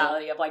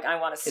immortality of like I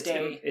want to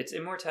stay? It's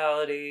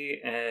immortality,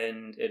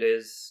 and it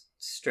is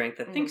strength.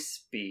 I think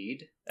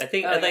speed. I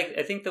think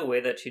I think the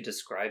way that she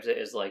describes it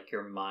is like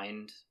your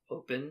mind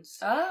opens,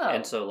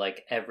 and so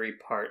like every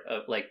part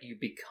of like you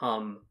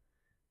become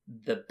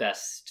the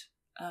best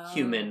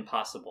human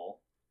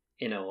possible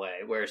in a way,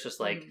 where it's just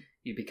like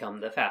you become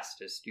the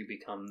fastest, you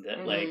become the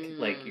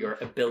like your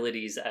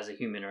abilities as a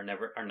human are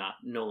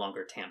no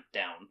longer tamped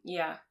down.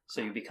 Yeah. So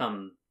you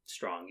become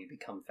strong, you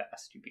become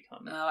fast, you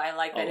become I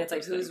like that. It's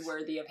like who's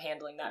worthy of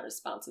handling that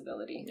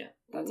responsibility. Yeah.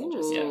 That's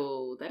interesting.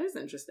 Ooh, that is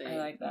interesting. I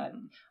like that.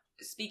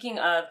 Speaking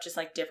of just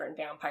like different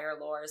vampire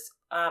lores,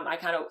 I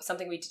kind of,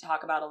 something we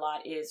talk about a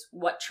lot is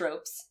what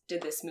tropes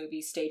did this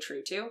movie stay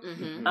true to?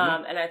 And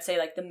I'd say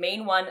like the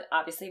main one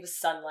obviously was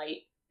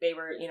sunlight. They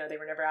were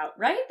never out,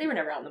 right? They were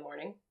never out in the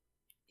morning.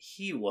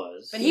 He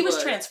was. But he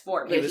was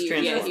transformed. He was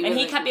transformed. And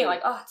he kept being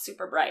like, oh, it's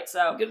super bright.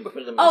 So,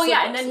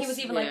 and then he was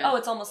even like, oh,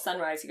 it's almost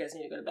sunrise. You guys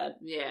need to go to bed.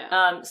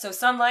 Yeah. So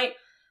sunlight,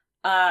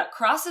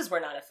 crosses were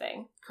not a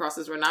thing.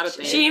 Crosses were not a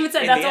thing. She even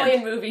said that's only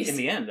in movies. In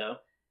the end, though.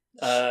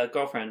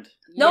 Girlfriend.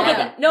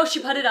 No, no, she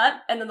put it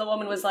up, and then the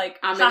woman was like,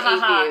 I'm ha an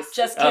ha atheist.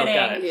 Just kidding.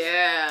 Got it.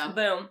 Yeah.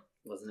 Boom.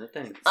 Wasn't a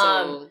thing.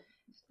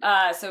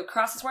 So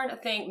crosses weren't a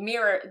thing.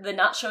 The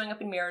not showing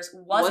up in mirrors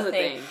was a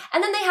thing.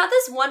 And then they had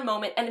this one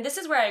moment, and this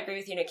is where I agree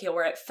with you, Nikhil,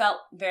 where it felt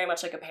very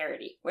much like a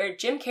parody, where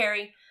Jim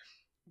Carrey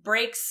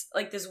breaks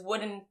like this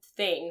wooden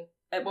thing.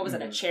 What was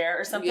it, a chair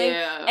or something?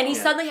 Yeah. And he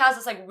suddenly has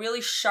this like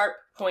really sharp,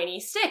 pointy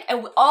stick.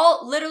 And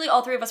literally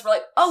all three of us were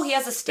like, oh, he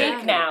has a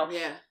stake now.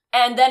 Yeah.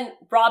 And then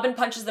Robin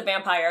punches the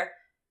vampire.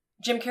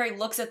 Jim Carrey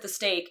looks at the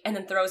stake and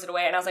then throws it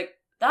away. And I was like,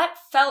 that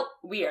felt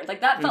weird.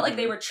 Like that felt like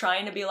they were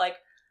trying to be like,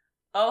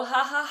 oh,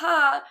 ha, ha,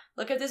 ha,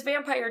 look at this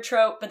vampire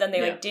trope. But then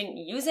they like didn't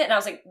use it. And I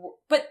was like,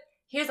 but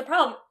here's the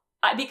problem.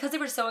 Because they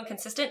were so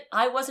inconsistent,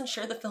 I wasn't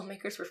sure the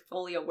filmmakers were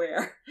fully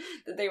aware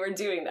that they were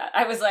doing that.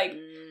 I was like,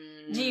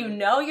 do you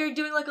know you're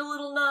doing like a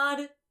little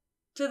nod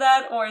to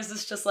that? Or is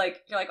this just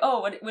like, you're like,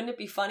 oh, wouldn't it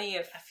be funny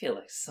if... I feel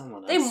like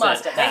someone They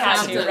must have. They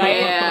had to, right?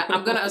 Yeah,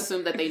 I'm going to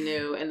assume that they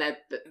knew and that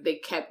they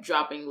kept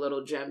dropping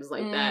little gems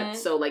like that.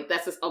 So like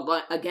that's just,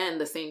 again,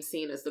 the same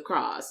scene as the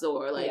cross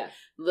or like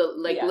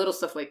little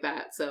stuff like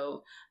that.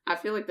 So I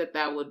feel like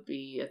that would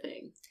be a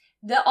thing.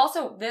 The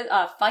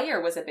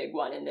fire was a big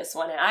one in this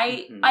one. And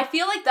I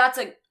feel like that's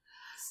a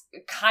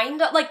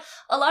kind of like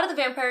a lot of the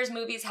vampires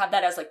movies have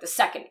that as like the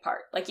second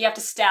part. Like you have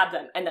to stab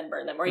them and then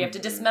burn them, or you have to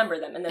dismember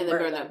them and then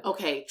burn them.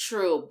 Okay,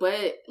 true.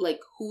 But like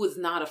who is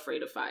not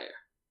afraid of fire?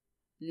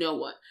 No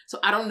one. So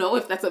I don't know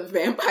if that's a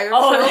vampire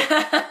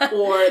trope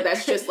or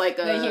that's just like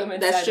a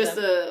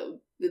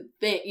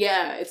thing.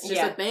 Yeah, it's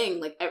just a thing.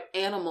 Like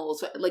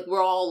animals, like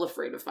we're all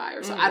afraid of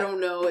fire. So I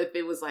don't know if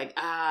it was like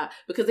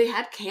because they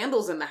had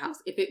candles in the house.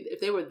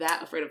 If they were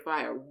that afraid of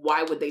fire,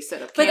 why would they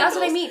set up candles? But that's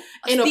what I mean.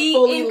 In a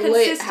fully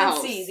lit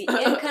house. The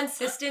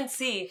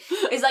inconsistency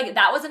is like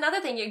that was another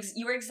thing.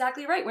 You were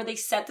exactly right. Where they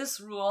set this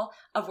rule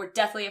of we're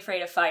deathly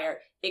afraid of fire.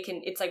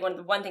 It's like one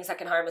of the things that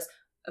can harm us.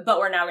 But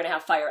we're now going to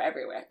have fire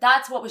everywhere.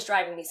 That's what was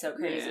driving me so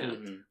crazy.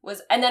 Yeah.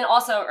 And then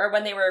also, or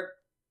when they were,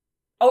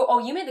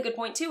 you made the good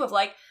point too of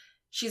like.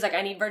 She's like,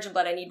 I need virgin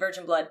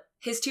blood.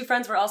 His two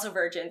friends were also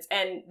virgins,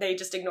 and they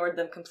just ignored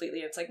them completely.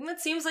 It's like, it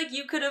seems like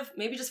you could have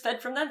maybe just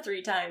fed from them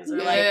 3 times. Or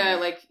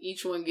like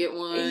each one get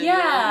one.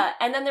 Yeah.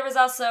 And then there was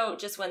also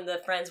just when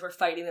the friends were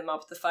fighting them up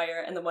with the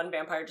fire, and the one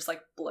vampire just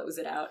like blows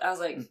it out. I was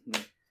like...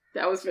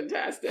 That was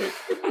fantastic.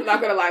 I'm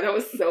not gonna lie, that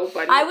was so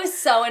funny. I was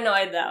so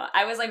annoyed, though.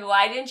 I was like,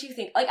 why didn't you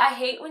think... Like, I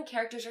hate when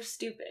characters are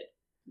stupid.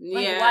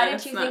 Like, why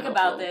didn't you think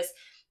about this?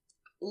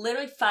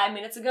 Literally 5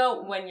 minutes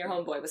ago when your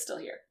homeboy was still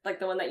here. Like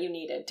the one that you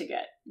needed to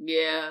get.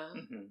 Yeah.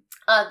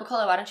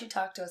 Bacola, why don't you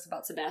talk to us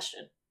about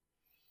Sebastian?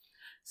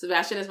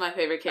 Sebastian is my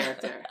favorite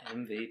character.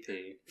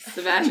 MVP.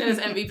 Sebastian is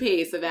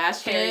MVP.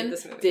 Sebastian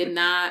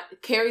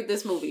carried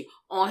this movie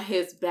on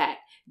his back.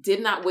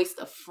 Did not waste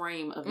a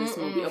frame of this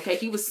movie, okay?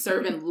 He was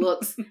serving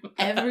looks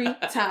every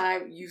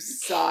time you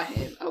saw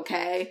him,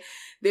 okay?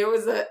 There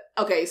was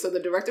so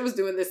the director was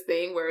doing this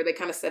thing where they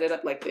kind of set it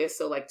up like this,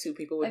 so like 2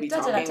 people would be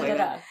talking like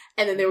that.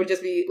 And then there would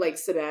just be like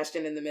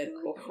Sebastian in the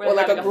middle, or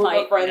like a group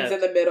of friends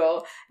in the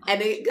middle.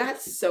 And it got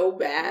so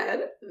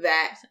bad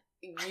that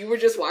you were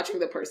just watching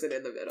the person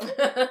in the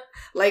middle.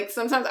 Like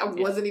sometimes I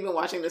wasn't even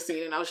watching the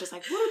scene and I was just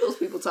like, what are those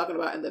people talking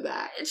about in the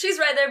back? And she's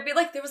right. There'd be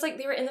like, there was like,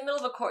 they were in the middle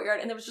of a courtyard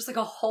and there was just like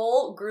a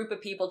whole group of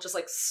people just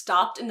like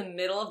stopped in the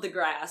middle of the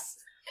grass.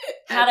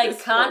 had a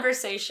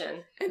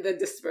conversation, and then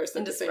dispersed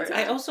at the same time.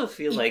 I also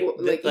feel Equal,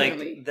 like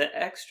the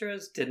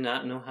extras did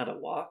not know how to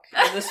walk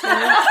in this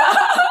one.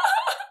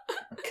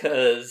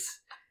 Because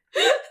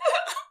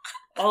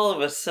all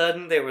of a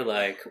sudden they were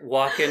like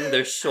walking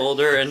their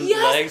shoulder and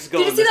legs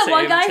going Did you see that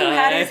one guy time? who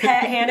had his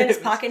hand in his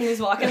pocket and he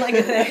was walking like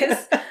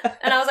this?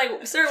 And I was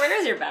like, sir, where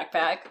is your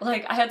backpack?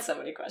 Like, I had so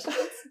many questions.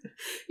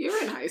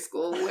 You're in high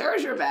school. Where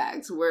is your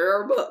bags? Where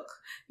are book?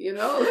 You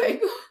know,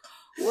 like,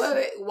 what?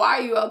 Why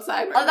are you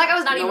outside? Right that guy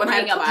was not no even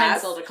bringing a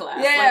pencil to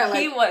class. Yeah, like,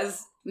 he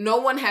was. No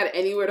one had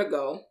anywhere to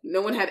go.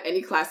 No one had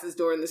any classes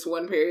during this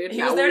one period.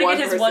 He was there to get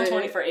his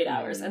 120 for 8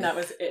 hours, and that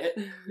was it.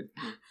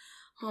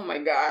 Oh my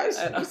gosh.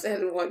 You said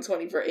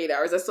 120 for 8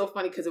 hours. That's so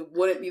funny because it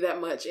wouldn't be that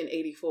much in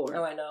 84.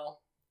 Oh, I know.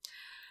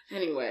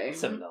 Anyway.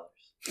 $7.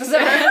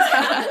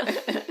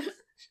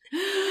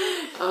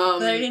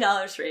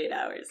 $30 for 8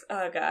 hours.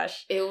 Oh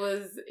gosh. It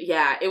was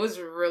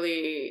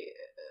really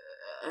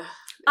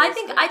I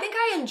think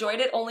I enjoyed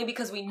it only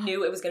because we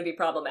knew it was going to be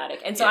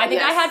problematic. And so I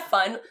think I had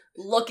fun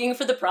looking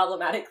for the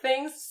problematic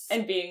things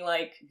and being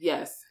like,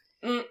 yes.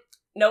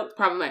 Nope.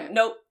 Problematic.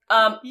 Nope.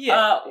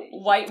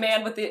 White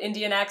man with the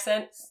Indian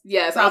accent.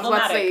 Yes, I was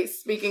about to say,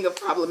 speaking of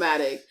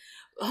problematic,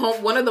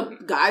 one of the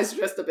guys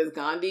dressed up as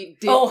Gandhi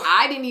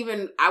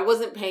I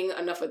wasn't paying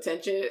enough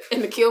attention,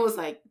 and Nikhil was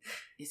like,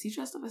 is he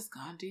dressed up as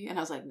Gandhi? And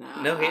I was like,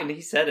 nah. No, and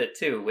he said it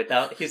too.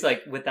 Without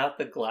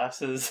the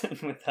glasses and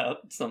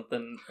without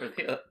something or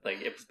the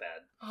like, it was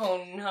bad.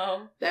 Oh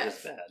no, that was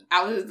bad.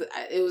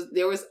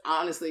 There was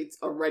honestly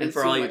already. And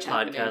for too all you much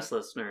podcast happening.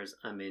 listeners,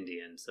 I'm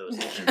Indian, so.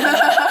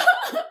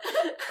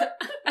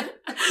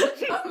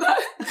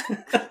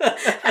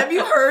 Have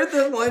you heard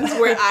the ones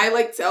where I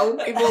like tell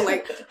people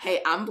like,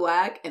 hey, I'm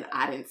black and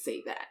I didn't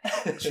say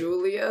that.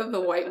 Julia, the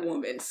white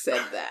woman,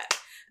 said that.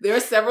 There are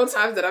several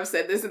times that I've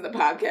said this in the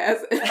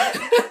podcast.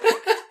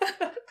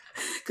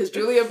 Because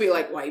Julia be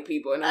like, white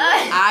people. And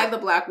I'm like, I, the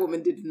black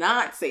woman, did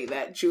not say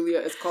that. Julia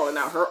is calling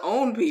out her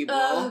own people.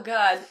 Oh,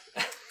 God.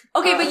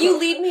 Okay, but you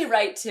lead me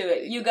right to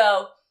it. You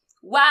go,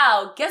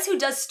 wow, guess who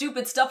does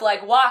stupid stuff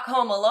like walk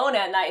home alone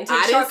at night and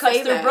take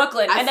shortcuts through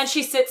Brooklyn? And then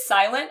she sits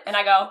silent, and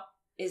I go,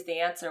 is the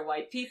answer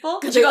white people?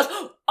 And she goes,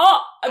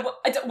 oh,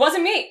 it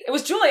wasn't me. It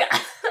was Julia.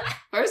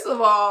 First of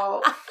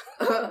all,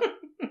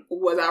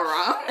 was I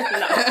wrong?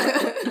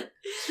 No.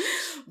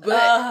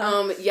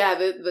 But,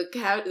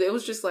 it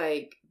was just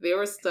like, there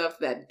was stuff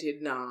that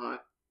did not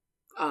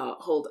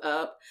hold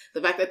up.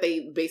 The fact that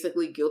they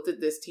basically guilted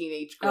this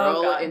teenage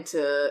girl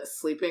into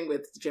sleeping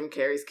with Jim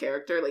Carrey's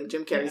character, like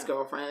Jim Carrey's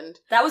girlfriend.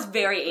 That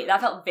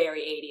felt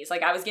very 80s.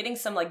 Like, I was getting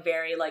some, like,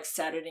 very, like,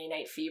 Saturday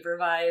Night Fever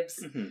vibes,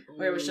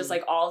 where it was just,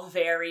 like, all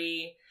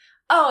very...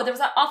 Oh, there was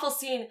that awful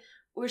scene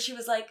where she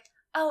was like,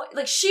 oh,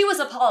 like, she was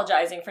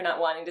apologizing for not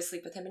wanting to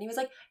sleep with him, and he was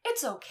like,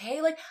 it's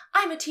okay, like,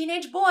 I'm a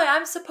teenage boy,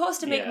 I'm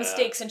supposed to make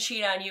mistakes and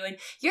cheat on you, and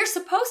you're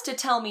supposed to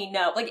tell me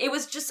no. Like, it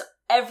was just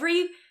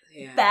every...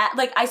 Bad,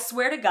 like, I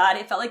swear to God,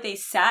 it felt like they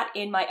sat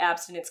in my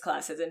abstinence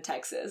classes in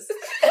Texas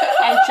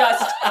and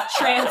just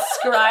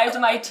transcribed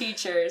my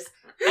teachers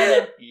and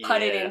then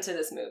put it into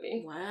this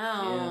movie.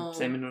 Wow. Yeah,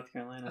 same in North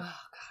Carolina. Oh,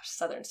 gosh,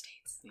 southern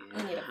states.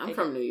 Yeah. I'm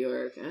from New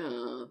York.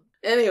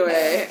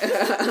 Anyway.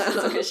 It's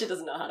okay, she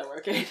doesn't know how to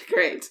work it.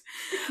 Great.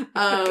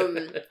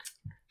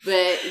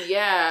 But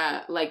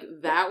yeah, like,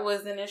 that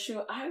was an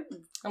issue. I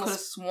could have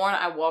sworn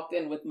I walked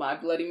in with my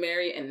Bloody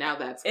Mary, and now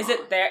that's gone. Is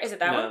it there? Is it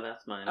that one? No,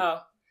 that's mine.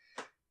 Oh.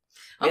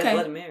 We had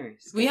Bloody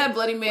Marys. We had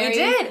Bloody Marys.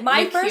 We did.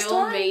 My first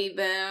one. Made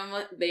them.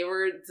 They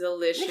were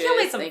delicious. Nikhil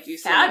made some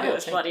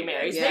fabulous Bloody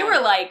Marys. Yeah. They were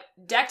like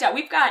decked out.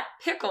 We've got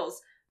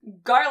pickles,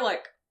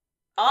 garlic,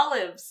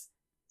 olives,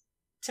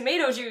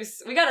 tomato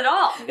juice. We got it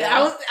all. Yeah.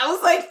 I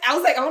was like, I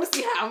want to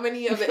see how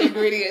many of the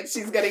ingredients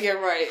she's gonna get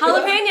right.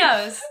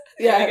 Jalapenos.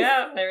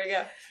 Yeah. There we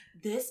go.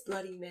 This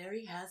Bloody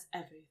Mary has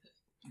everything.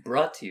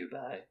 Brought to you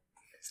by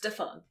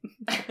Stefan.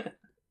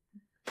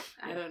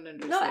 I don't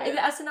understand. No,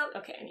 SNL.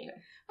 Okay, anyway.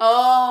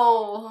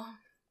 Oh,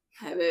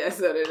 I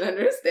didn't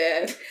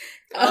understand.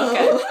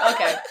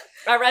 Okay.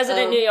 Our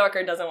resident New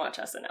Yorker doesn't watch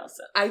SNL,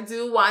 so I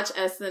do watch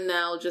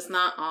SNL, just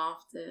not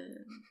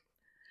often,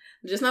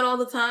 just not all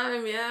the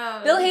time.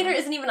 Yeah, Bill Hader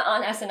isn't even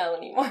on SNL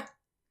anymore.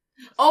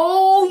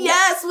 Oh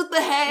yes, with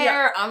the hair.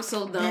 Yeah. I'm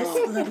so dumb.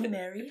 This Bloody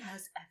Mary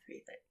has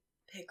everything: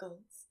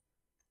 pickles,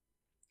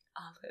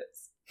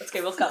 olives.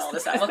 Okay, we'll cut all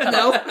this out.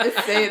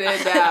 Say it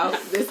in now.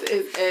 This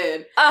is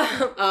in.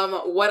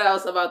 What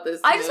else about this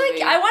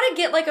movie? I want to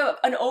get like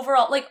an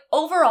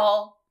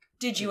overall,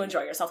 did you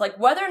enjoy yourself? Like,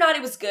 whether or not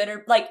it was good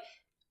or like,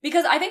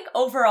 because I think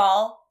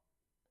overall,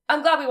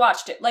 I'm glad we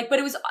watched it. Like,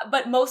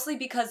 but mostly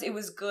because it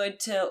was good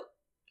to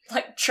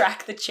like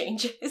track the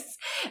changes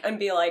and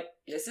be like,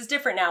 this is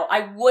different now.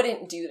 I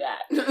wouldn't do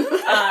that.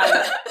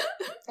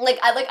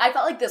 I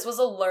felt like this was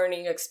a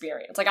learning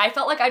experience. Like, I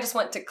felt like I just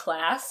went to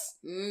class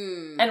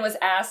and was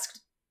asked,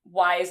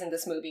 why isn't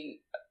this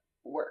movie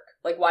work?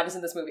 Like, why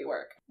doesn't this movie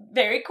work?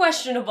 Very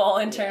questionable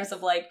in terms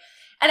of like,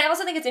 and I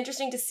also think it's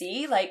interesting to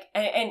see like,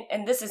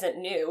 and this isn't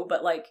new,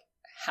 but like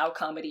how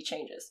comedy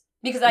changes.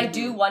 Because I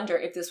do wonder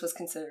if this was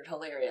considered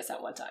hilarious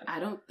at one time. I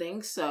don't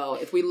think so.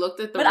 If we looked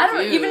at the But reviews, I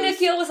don't know, even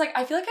Nikhil was like,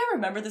 I feel like I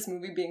remember this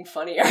movie being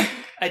funnier.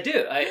 I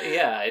do.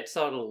 I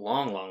saw it a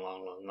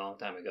long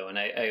time ago, and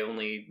I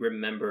only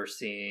remember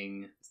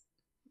seeing...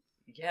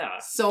 Yeah.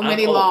 So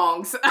many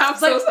longs. I'm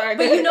so sorry.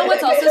 But you know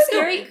what's also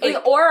scary?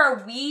 Like, or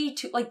are we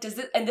too, like, does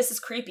it, and this is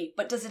creepy,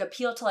 but does it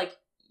appeal to, like,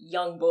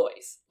 young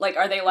boys? Like,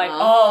 are they like,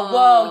 oh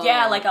whoa,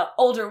 yeah, like an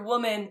older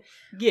woman?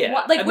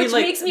 Yeah. Like, which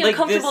makes me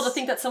uncomfortable to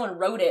think that someone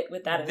wrote it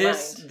with that in mind.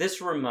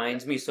 This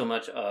reminds me so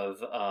much of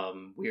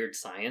Weird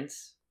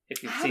Science.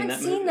 If you've seen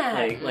that movie.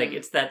 That. Like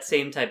it's that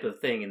same type of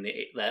thing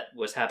that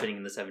was happening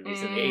in the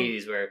 70s and the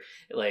 80s where,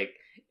 like,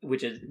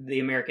 which is the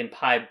American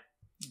Pie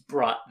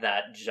brought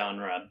that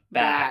genre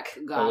back.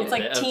 It's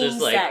like teen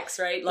sex,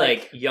 right?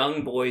 Like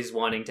young boys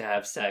wanting to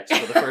have sex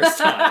for the first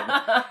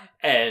time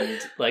and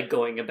like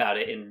going about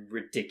it in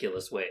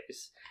ridiculous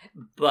ways.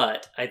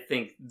 But I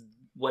think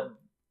what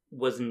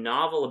was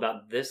novel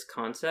about this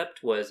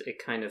concept was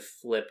it kind of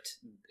flipped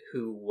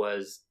who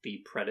was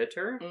the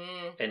predator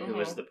and who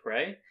was the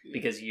prey.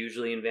 Because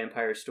usually in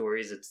vampire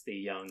stories, it's the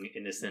young,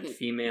 innocent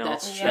female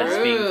that's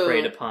being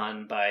preyed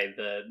upon by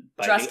the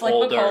dressed like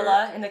older...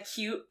 Nicola in a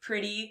cute,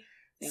 pretty,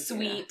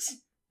 sweet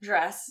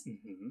dress.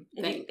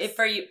 If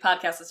for you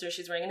podcast listeners,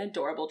 she's wearing an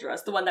adorable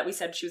dress. The one that we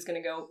said she was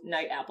going to go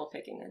night apple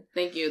picking in.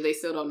 Thank you. They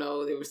still don't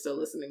know. They were still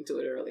listening to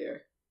it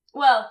earlier.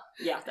 Well,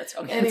 yeah, that's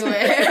okay.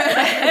 Anyway.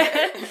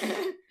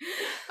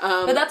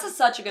 But that's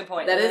such a good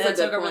point. That is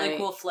a really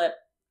cool flip.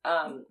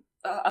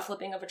 A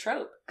flipping of a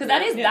trope. Because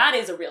that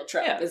is a real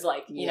trope. Yeah. Is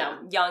like, you know,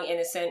 young,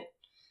 innocent.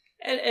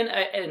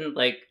 And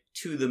like,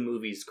 to the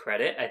movie's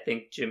credit, I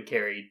think Jim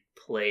Carrey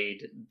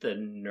played the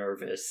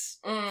nervous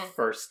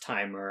first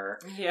timer.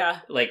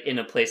 Yeah. Like in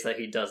a place that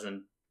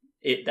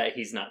that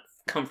he's not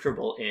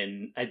comfortable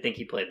in. I think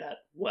he played that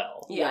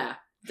well. Yeah.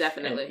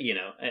 Definitely. And, you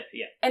know,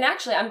 And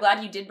actually, I'm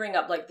glad you did bring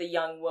up like the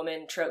young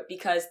woman trope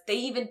because they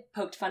even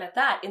poked fun at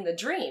that in The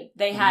Dream.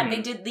 They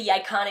did the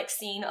iconic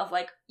scene of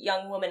like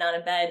young woman on a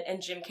bed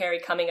and Jim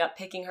Carrey coming up,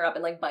 picking her up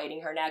and like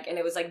biting her neck. And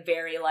it was like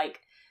very like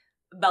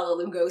Bela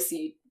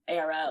Lugosi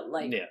era,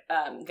 like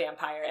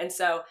vampire. And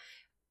so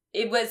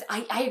it was,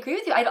 I agree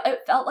with you. It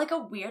felt like a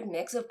weird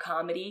mix of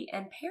comedy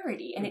and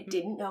parody and it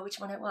didn't know which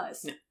one it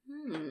was.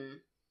 Yeah.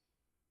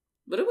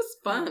 But it was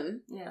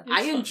fun. Yeah,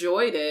 I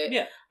enjoyed it.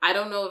 Yeah, I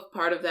don't know if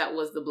part of that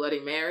was the Bloody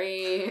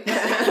Mary.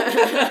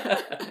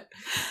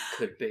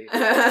 Could be.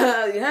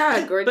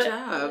 Yeah, great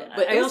job.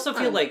 But I also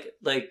feel like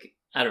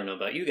I don't know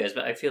about you guys,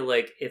 but I feel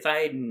like if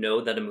I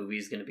know that a movie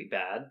is going to be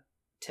bad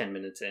 10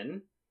 minutes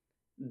in,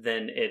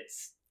 then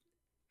it's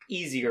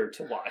easier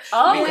to watch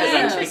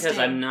because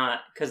I'm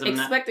not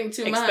expecting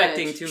too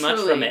much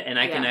from it, and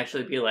I can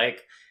actually be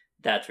like,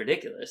 that's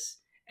ridiculous.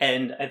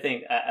 And I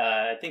think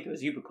it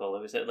was you,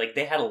 Bucola, who said like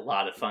they had a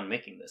lot of fun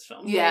making this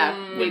film. Yeah,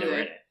 when they were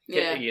in it.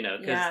 Yeah, you know,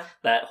 because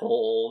that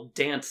whole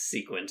dance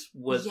sequence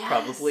was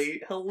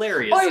probably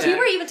hilarious. Or we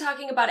were even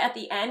talking about at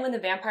the end when the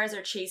vampires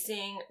are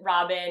chasing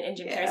Robin and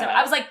Jim Carrey.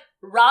 I was like,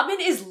 Robin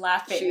is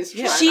laughing. She is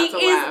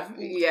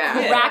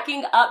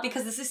cracking up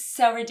because this is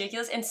so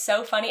ridiculous and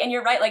so funny. And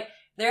you're right, like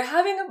they're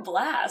having a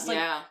blast.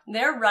 Like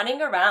they're running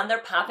around, they're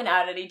popping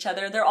out at each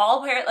other. They're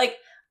all wearing like.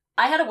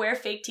 I had to wear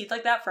fake teeth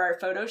like that for our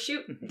photo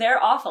shoot.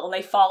 They're awful and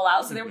they fall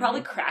out, so they were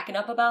probably cracking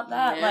up about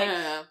that. Yeah.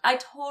 Like, I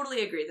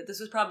totally agree that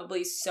this was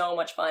probably so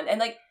much fun. And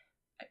like,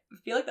 I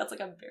feel like that's like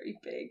a very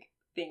big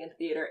thing in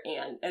theater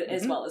and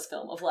as well as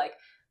film of like,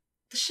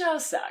 the show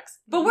sucks,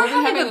 but we're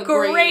having a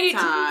great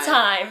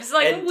time. So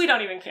like, we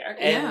don't even care.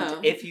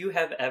 And if you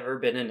have ever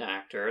been an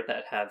actor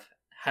that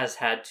has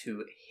had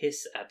to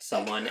hiss at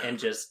someone and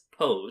just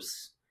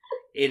pose,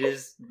 it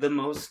is the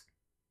most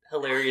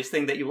hilarious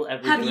thing that you will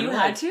ever do. Have you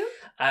had to?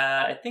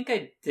 I think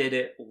I did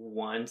it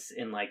once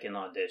in like an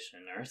audition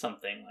or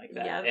something like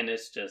that, and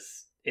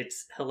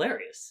it's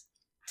hilarious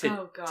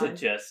to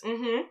just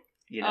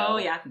you know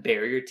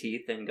bare your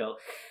teeth and go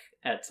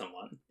at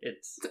someone.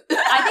 It's.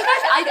 I think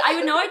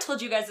I know I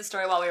told you guys this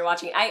story while we were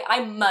watching.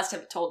 I must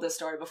have told this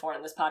story before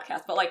on this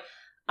podcast, but like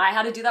I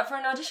had to do that for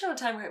an audition one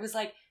time where it was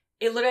like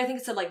it literally I think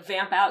it said like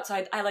vamp out,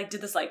 so I like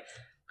did this like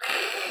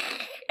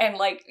and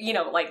like you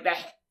know like the.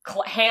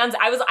 Hands,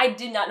 I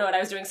did not know what I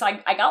was doing, so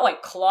I got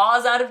like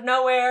claws out of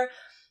nowhere,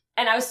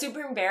 and I was super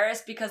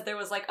embarrassed because there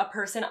was like a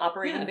person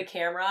operating the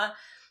camera,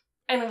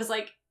 and it was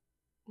like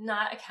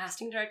not a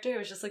casting director, it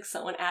was just like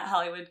someone at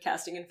Hollywood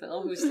Casting and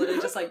Film who's literally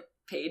just like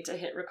paid to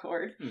hit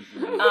record,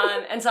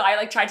 and so I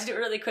like tried to do it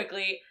really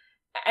quickly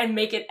and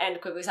make it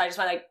end quickly, so I just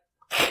went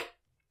like,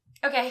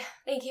 okay,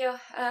 thank you,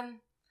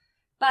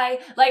 bye.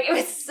 Like, it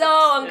was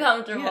so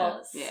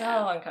uncomfortable.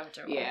 So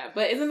uncomfortable. Yeah,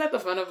 but isn't that the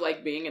fun of,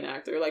 like, being an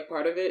actor? Like,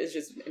 part of it is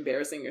just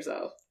embarrassing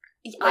yourself.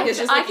 Like,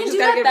 I can do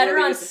that better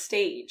on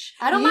stage.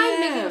 I don't mind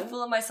making a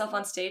fool of myself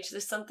on stage.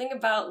 There's something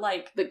about,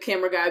 like... the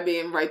camera guy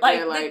being right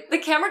there, like... The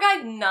camera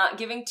guy not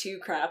giving two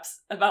craps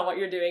about what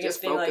you're doing.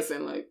 Just being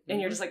focusing, like... And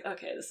you're just like,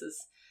 okay, this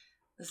is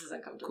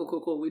uncomfortable.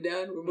 Cool. We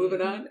done? We're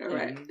moving on? All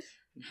right.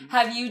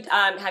 Have you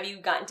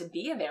gotten to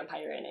be a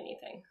vampire in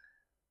anything?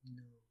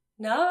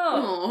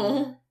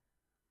 No.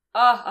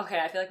 Oh, okay.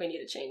 I feel like we need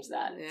to change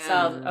that. Yeah.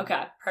 So,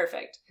 okay,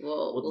 perfect.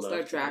 We'll Would start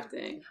love to.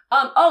 drafting.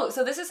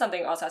 So this is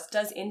something else.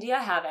 Does India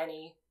have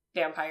any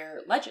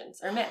vampire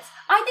legends or myths?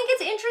 I think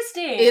it's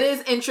interesting. It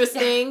is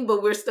interesting,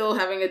 but we're still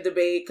having a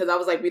debate because I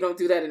was like, we don't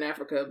do that in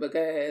Africa, but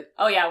go ahead.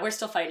 Oh yeah, we're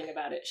still fighting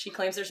about it. She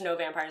claims there's no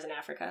vampires in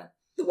Africa.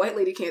 The white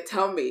lady can't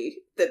tell me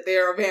that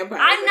there are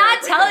vampires. I'm in not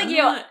Africa. telling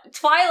you.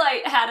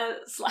 Twilight had a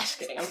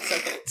kidding. I'm so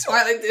kidding.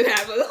 Twilight did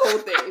have a whole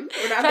thing.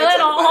 We're not Twilight, gonna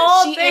talk a about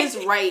whole it. She thing.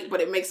 is right,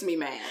 but it makes me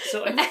mad.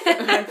 So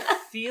I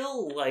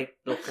feel like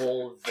the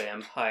whole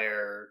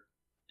vampire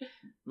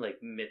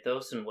like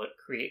mythos and what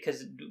create,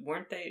 because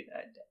weren't they?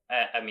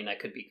 I mean, I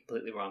could be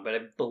completely wrong, but I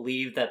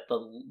believe that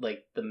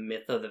the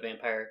myth of the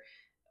vampire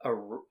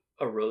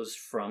arose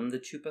from the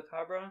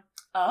chupacabra.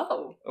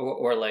 Oh.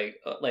 Or like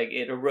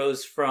it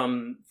arose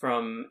from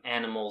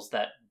animals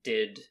that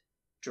did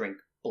drink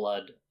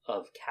blood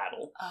of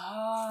cattle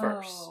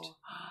first,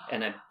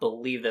 and I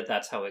believe that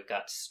that's how it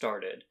got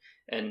started.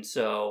 And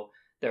so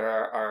there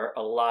are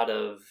a lot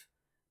of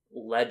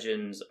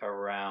legends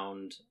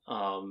around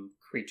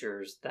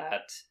creatures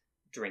that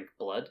drink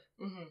blood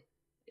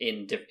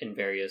in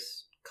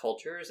various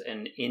cultures,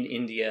 and in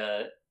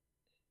India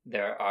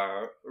there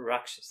are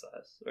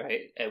rakshasas,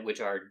 right,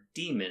 which are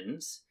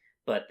demons.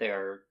 But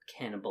they're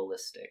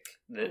cannibalistic.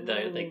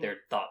 They're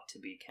thought to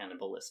be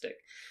cannibalistic,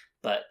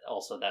 but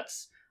also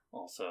that's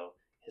also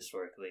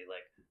historically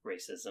like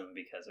racism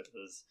because it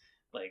was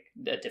like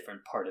a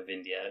different part of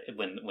India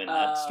when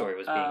that story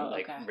was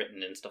being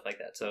written and stuff like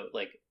that. So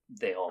like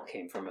they all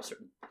came from a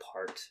certain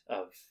part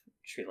of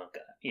Sri Lanka,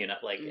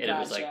 like and it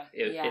was like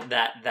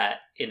that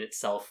in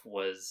itself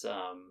was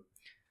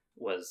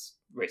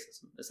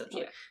racism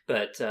essentially. Yeah.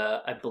 But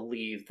I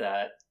believe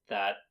that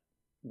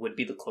would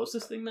be the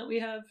closest thing that we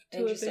have to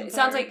Interesting. It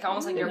sounds like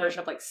almost like your version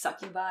of like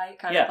succubi,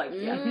 kind of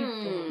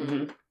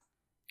like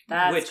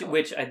That's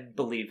which I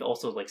believe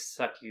also like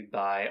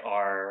succubi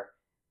are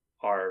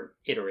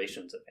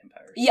iterations of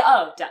vampires. Yeah.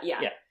 Oh, yeah.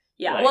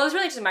 Like, Well, it was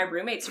really just my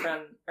roommates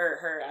from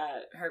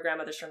her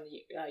grandmother's from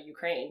the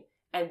Ukraine,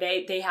 and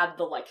they had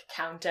the like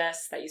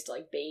countess that used to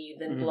like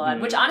bathe in blood,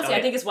 which honestly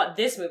I think is what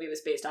this movie was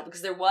based on,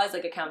 because there was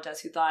like a countess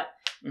who thought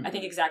I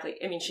think exactly.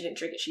 I mean, she didn't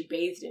drink it; she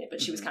bathed in it,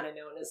 but she was kind of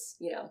known as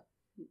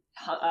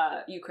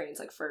Ukraine's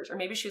like first, or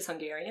maybe she was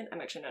Hungarian.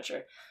 I'm actually not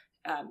sure,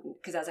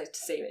 because as I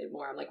say it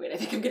more, I'm like, wait, I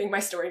think I'm getting my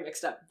story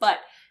mixed up. But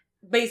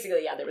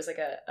basically, yeah, there was like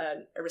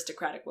an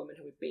aristocratic woman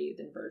who would bathe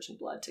in virgin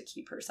blood to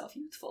keep herself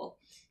youthful.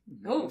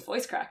 Oh,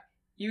 voice crack,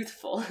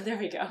 youthful. There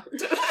we go.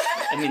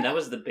 I mean, that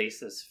was the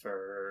basis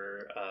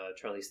for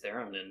Charlize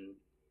Theron in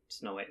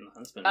Snow White and the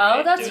Huntsman. Oh,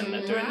 right? that's doing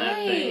right. that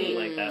thing,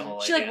 like that whole.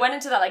 She like went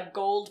into that like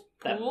gold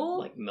pool,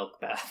 that, like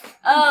milk bath.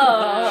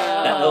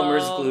 Oh, that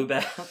Elmer's glue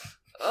bath.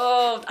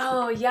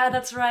 Oh, yeah,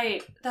 that's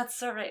right. That's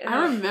so right.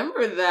 I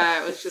remember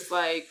that. It was just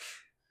like,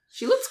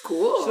 she looks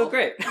cool. She looked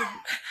great.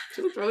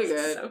 She looked really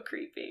good. So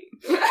creepy.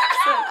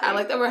 I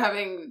like that we're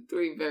having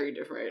 3 very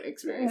different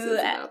experiences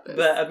about this.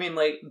 But I mean,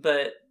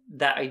 but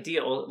that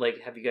idea, like,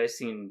 have you guys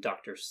seen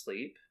Dr.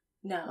 Sleep?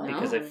 No.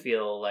 Because I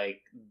feel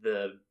like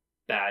the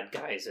bad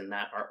guys in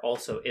that are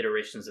also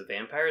iterations of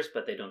vampires,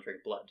 but they don't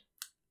drink blood.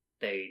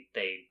 They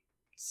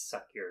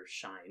suck your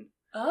shine.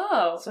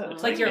 Oh, so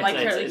it's like your life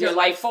force, like your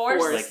life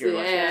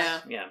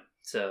force. Yeah.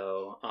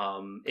 So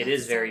it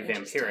is very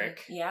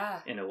vampiric,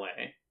 in a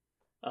way,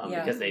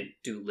 because they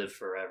do live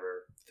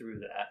forever through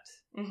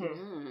that.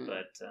 Mm-hmm.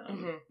 But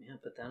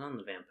put that on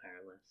the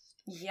vampire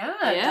list.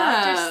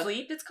 Yeah. Dr.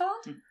 Sleep, it's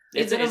called.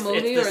 Is it a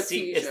movie or a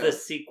TV show? It's the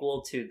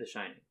sequel to The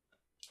Shining.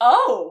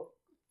 Oh,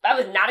 I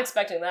was not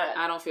expecting that.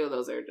 I don't feel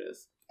those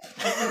urges.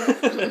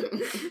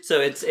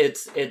 So it's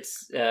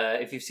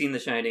if you've seen The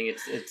Shining,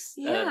 it's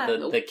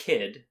the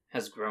kid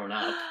has grown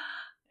up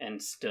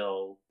and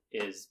still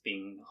is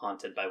being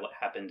haunted by what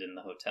happened in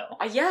the hotel.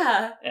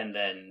 And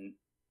then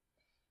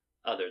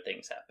other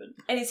things happen.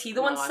 And is he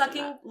the one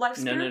sucking life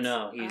spirits?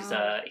 No. He's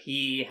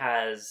he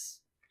has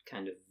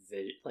kind of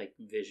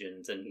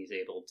visions, and he's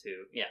able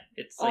to. Yeah,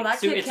 it's like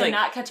that kid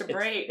cannot catch a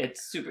break.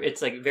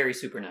 It's like very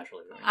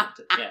supernaturally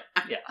oriented.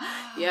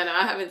 Yeah. No,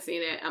 I haven't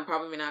seen it. I'm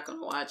probably not going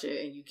to watch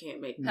it, and you can't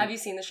make me. Have you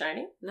seen The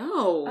Shining?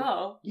 No.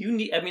 Oh, you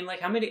need. I mean,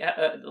 like how many?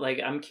 Like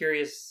I'm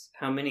curious,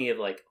 how many of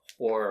like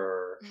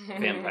horror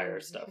vampire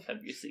stuff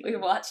have you seen? We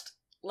watched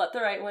Let the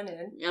Right One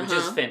In, which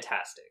is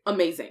fantastic,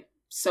 amazing,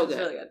 so good,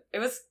 really good. It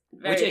was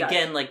very which dark.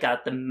 Again like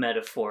got the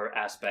metaphor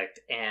aspect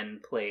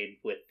and played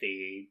with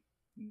the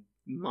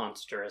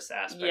monstrous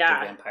aspect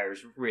of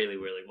vampires really,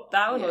 really well.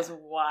 That one was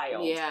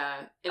wild. Yeah,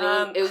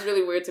 and it was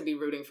really weird to be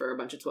rooting for a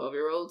bunch of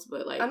 12-year-olds,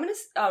 but like I'm gonna.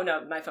 Oh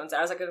no, my phone's out.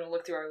 I was like gonna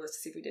look through our list to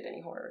see if we did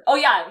any horror. Oh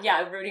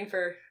yeah, rooting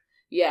for.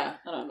 Yeah,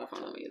 I don't have my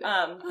phone on me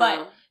either.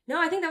 But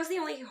no, I think that was the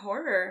only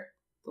horror.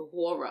 The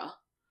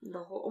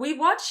horror. We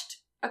watched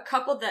a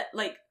couple that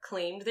like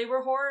claimed they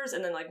were horrors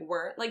and then like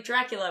weren't. Like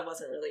Dracula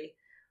wasn't really.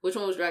 Which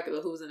one was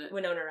Dracula? Who was in it?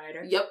 Winona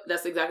Ryder. Yep,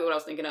 that's exactly what I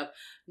was thinking of.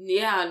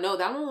 Yeah, no,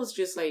 that one was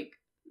just like.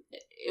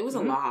 It was a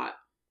lot.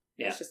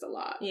 Yeah. It's just a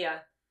lot. Yeah.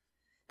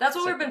 That's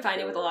what we've been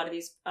finding with a lot of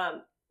these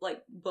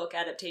like book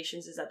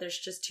adaptations, is that there's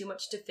just too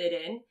much to fit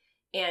in.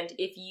 And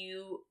if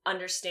you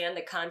understand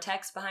the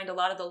context behind a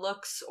lot of the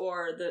looks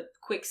or the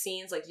quick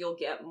scenes, like, you'll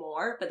get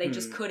more. But they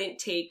just couldn't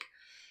take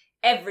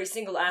every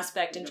single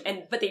aspect.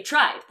 But they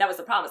tried. That was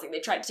the problem. Like, they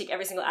tried to take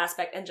every single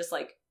aspect and just,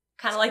 like,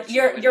 kind of like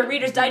your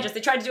Reader's Digest.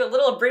 They tried to do a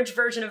little abridged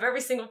version of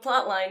every single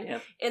plot line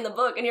in the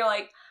book. And you're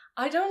like,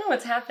 I don't know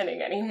what's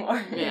happening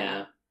anymore.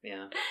 Yeah.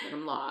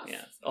 I'm lost.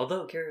 Yeah.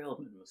 Although Gary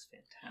Oldman was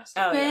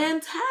fantastic. Oh, yeah.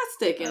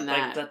 Fantastic in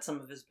that. Like, that's some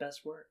of his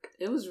best work.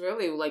 It was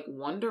really, like,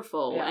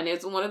 wonderful. Yeah. And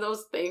it's one of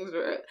those things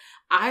where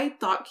I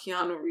thought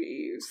Keanu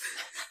Reeves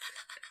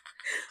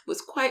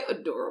was quite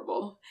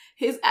adorable.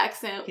 His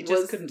accent He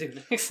just couldn't do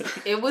an accent.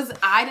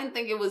 I didn't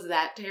think it was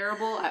that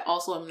terrible. I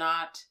also am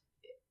not,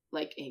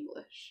 like,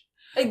 English.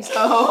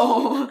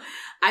 So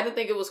I didn't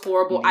think it was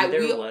horrible.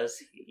 Neither was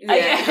he.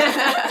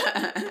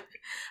 Yeah.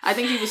 I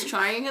think he was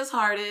trying his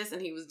hardest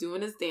and he was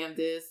doing his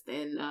damnedest,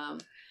 and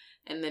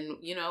then,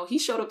 you know, he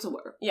showed up to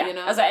work. Yeah, you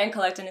know? and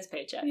collecting his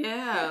paycheck.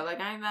 Yeah, like,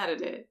 I ain't mad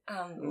at it.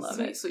 Love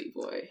Sweet, it. sweet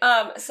boy.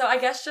 So I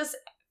guess just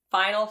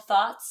final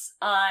thoughts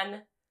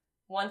on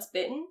Once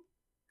Bitten.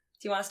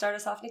 Do you want to start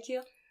us off,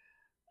 Nikhil?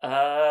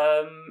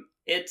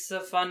 It's a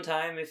fun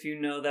time if you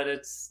know that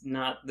it's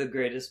not the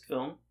greatest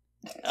film.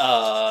 It's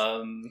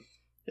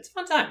a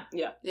fun time.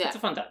 Yeah. It's a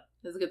fun time.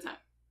 It's a good time.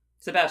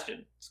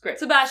 Sebastian. It's great.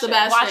 Sebastian.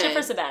 Watch it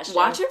for Sebastian.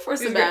 Watch it for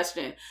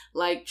Sebastian.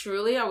 Like,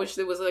 truly, I wish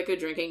there was, like, a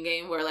drinking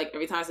game where, like,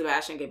 every time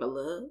Sebastian gave a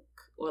look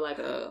or, like,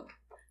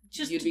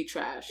 you'd be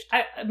trashed.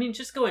 I mean,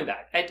 just going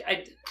back,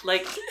 I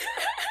like,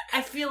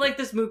 I feel like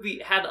this movie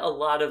had a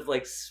lot of,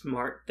 like,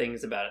 smart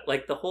things about it.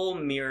 Like, the whole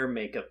mirror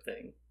makeup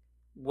thing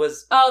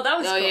was... Oh, that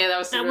was cool. Yeah, that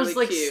was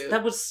really cute.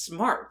 That was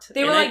smart.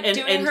 They were,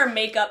 doing her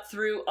makeup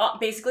through,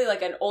 basically,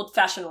 like, an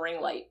old-fashioned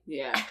ring light.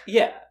 Yeah.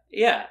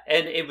 Yeah,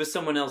 and it was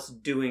someone else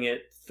doing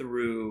it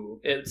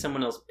through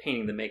someone else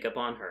painting the makeup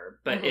on her,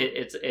 but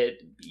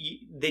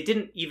they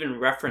didn't even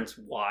reference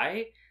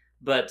why,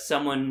 but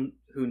someone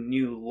who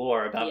knew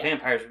lore about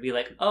vampires would be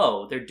like,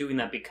 oh, they're doing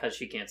that because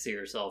she can't see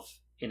herself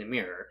in a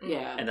mirror,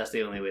 and that's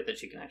the only way that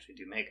she can actually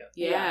do makeup.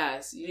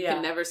 Yes, you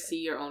can never see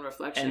your own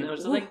reflection, and I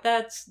was like,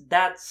 that's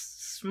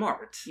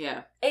smart.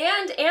 Yeah.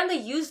 And they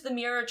used the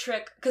mirror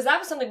trick, because that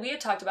was something we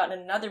had talked about in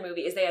another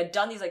movie, is they had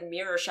done these, like,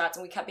 mirror shots,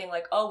 and we kept being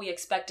like, oh, we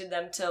expected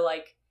them to,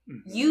 like,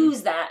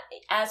 use that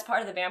as part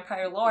of the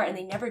vampire lore, and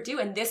they never do,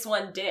 and this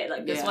one did.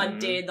 Like, this one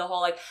did the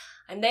whole, like,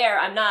 I'm there,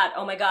 I'm not,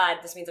 oh my god,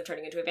 this means I'm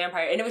turning into a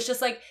vampire. And it was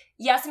just like,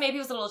 yes, maybe it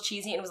was a little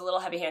cheesy and it was a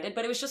little heavy-handed,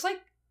 but it was just, like,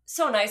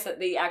 so nice that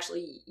they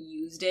actually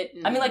used it.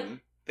 I mean, like,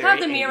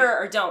 have the mirror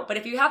or don't, but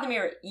if you have the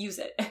mirror, use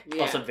it.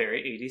 Yeah. Also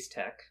very 80s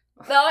tech.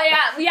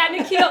 Oh, yeah,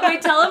 Nikhil,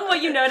 wait, tell him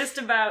what you noticed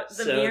about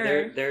the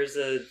mirror. So there's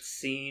a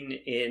scene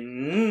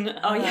in...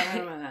 Oh,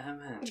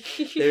 yeah.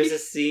 There's a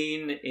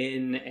scene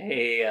in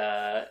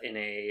a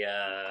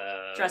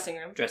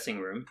dressing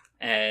room,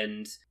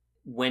 and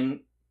when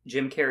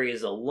Jim Carrey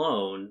is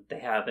alone, they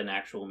have an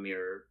actual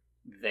mirror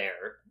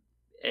there,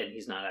 and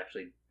he's not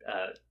actually...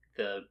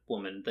 the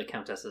woman, the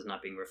Countess, is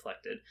not being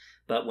reflected.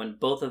 But when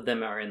both of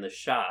them are in the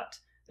shot,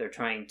 they're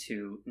trying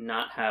to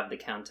not have the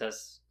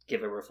Countess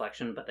give a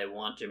reflection, but they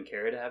want Jim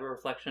Carrey to have a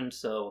reflection,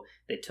 so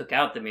they took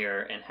out the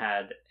mirror and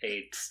had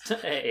a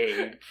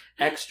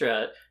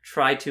extra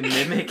try to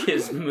mimic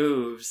his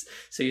moves.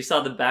 So you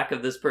saw the back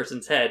of this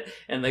person's head,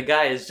 and the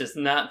guy is just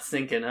not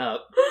syncing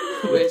up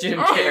with Jim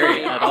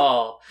Carrey at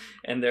all.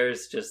 And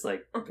there's just,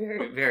 like,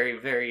 very, very,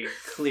 very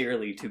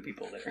clearly two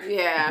people there.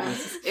 Yeah.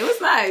 It was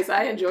nice.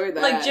 I enjoyed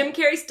that. Like, Jim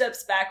Carrey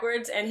steps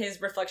backwards and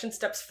his reflection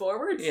steps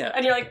forwards. Yeah.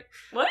 And you're like,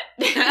 what?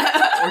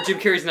 Or Jim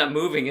Carrey's not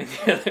moving and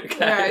the other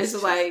guy. Yeah,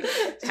 it's like,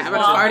 having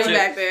a party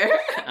back there.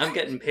 I'm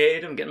getting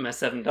paid. I'm getting my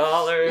 $7.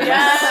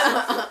 Yes.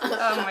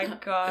 Oh my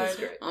god.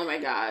 Oh my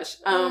gosh.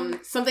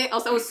 Something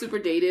else that was super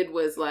dated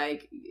was,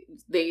 like,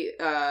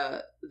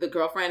 the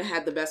girlfriend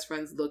had the best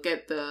friends look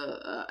at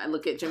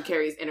Jim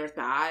Carrey's inner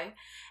thigh,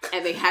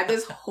 and they had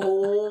this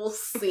whole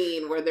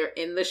scene where they're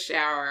in the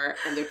shower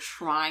and they're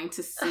trying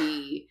to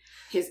see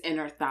his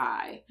inner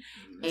thigh,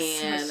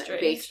 and so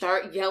they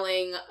start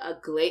yelling a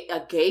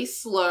gay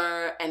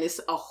slur, and it's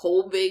a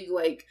whole big,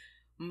 like,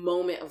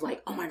 moment of,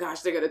 like, oh my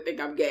gosh, they're gonna think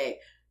I'm gay.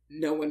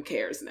 No one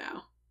cares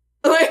now.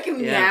 Like,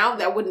 now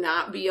that would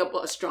not be a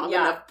strong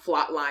enough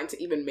plot line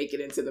to even make it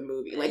into the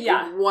movie. Like,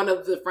 one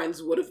of the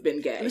friends would have been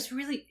gay. It was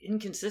really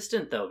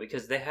inconsistent, though,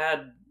 because they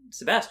had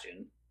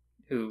Sebastian,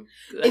 who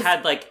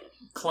had, like,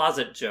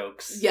 closet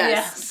jokes.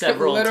 Yes.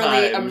 Several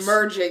literally times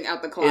emerging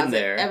out the closet in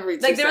there. every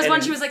 2 Like, there was seconds.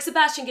 one, she was like,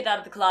 Sebastian, get out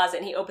of the closet.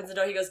 And he opens the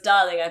door, he goes,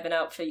 darling, I've been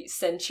out for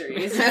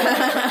centuries.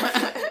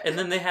 And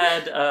then they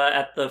had,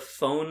 at the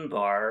phone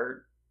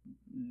bar,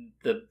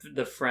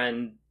 the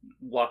friend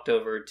walked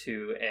over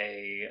to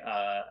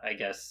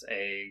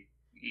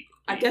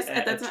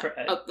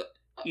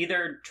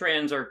either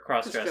trans or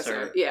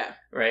crossdresser. Yeah.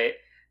 Right?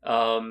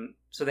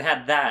 So they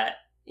had that.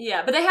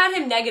 Yeah, but they had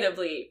him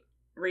negatively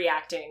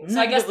reacting. So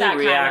I guess that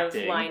kind of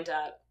lined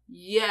up.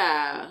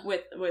 Yeah.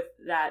 With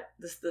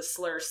the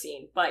slur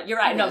scene. But you're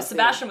right. No,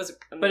 Sebastian was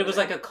amazing. But it was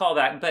like a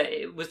callback, but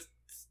it was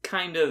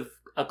kind of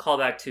a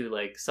callback to,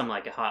 like, Some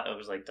Like It Hot. It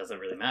was like, doesn't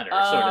really matter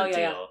sort of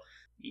deal.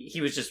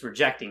 he was just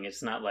rejecting.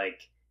 It's not like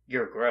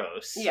you're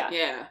gross.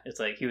 Yeah. It's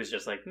like he was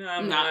just like, no,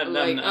 I'm not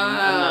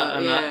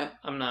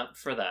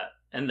for that.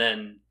 And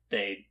then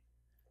they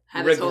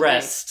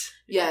regressed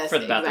for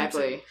the bathroom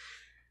scene.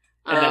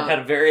 And then had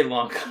a very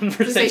long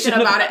conversation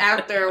about it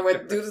after,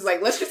 where dude was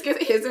like, let's just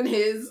get his and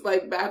his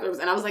like bathrooms.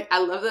 And I was like,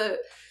 I love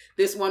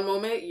this one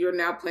moment, you're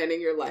now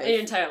planning your life. Your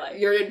entire life.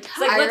 It's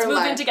like, let's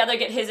move in together,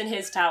 get his and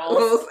his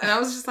towels. And I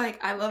was just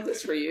like, I love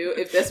this for you,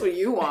 if that's what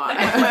you want.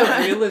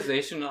 The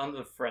realization on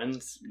the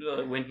friends,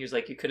 when he was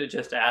like, you could have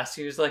just asked.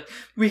 He was like,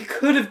 we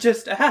could have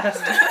just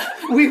asked.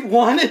 We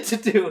wanted to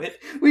do it.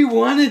 We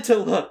wanted to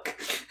look.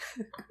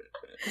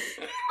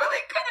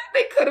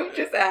 They could have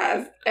just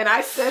asked. And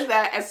I said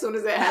that as soon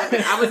as it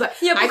happened. I was like,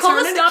 yeah, but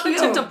Cole stopped and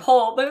took to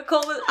poll. But Cole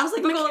was, I was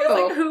like,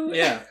 who?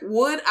 Yeah.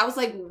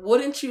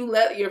 Wouldn't you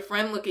let your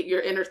friend look at your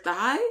inner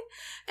thigh?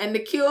 And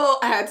Nikhil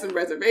had some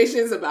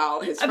reservations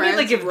about his friends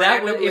looking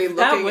at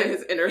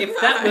his inner thigh. If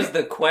that was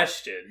the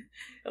question,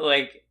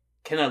 like,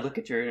 can I look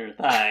at your inner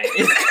thigh?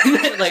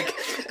 Like,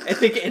 I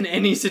think in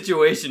any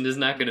situation is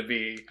not going to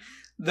be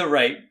the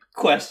right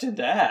question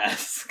to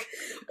ask.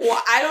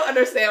 Well, I don't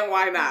understand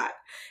why not.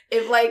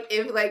 If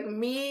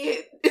me,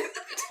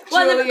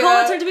 well, Julia, then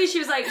Nicole turned to me. She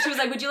was like,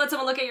 would you let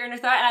someone look at your inner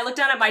thigh? And I looked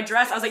down at my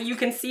dress. I was like, you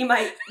can see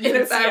my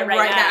inner thigh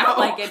right now.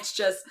 Like, it's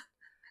just.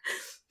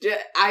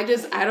 I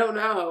don't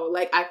know.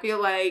 Like, I feel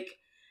like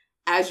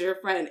as your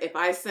friend, if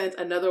I sent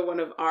another one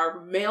of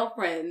our male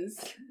friends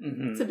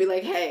to be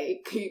like,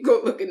 hey, can you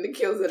go look in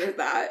Nikhil's inner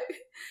thigh?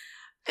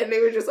 And they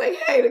were just like,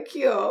 hey,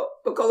 Nikhil,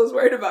 Nicola's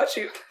worried about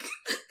you.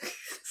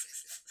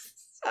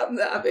 I'm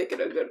not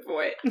making a good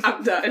point.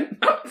 I'm done.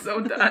 I'm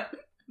so done.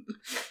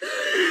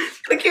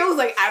 Nikhil was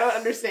like, I don't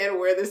understand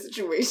where this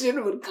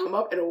situation would come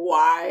up and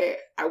why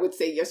I would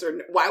say yes or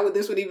no. Why would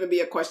this even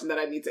be a question that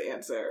I need to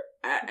answer?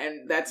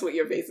 And that's what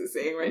your face is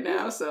saying right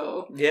now.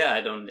 So yeah,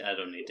 I don't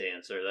need to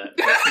answer that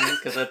question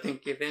because I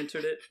think you've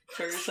answered it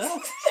for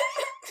yourself.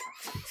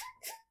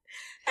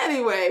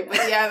 Anyway,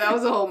 but yeah, that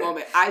was a whole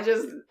moment. It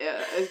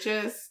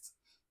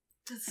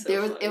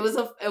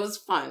was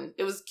fun.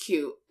 It was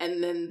cute,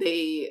 and then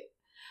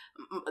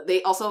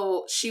they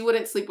also, she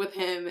wouldn't sleep with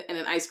him in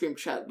an ice cream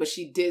truck, but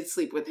she did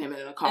sleep with him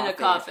in a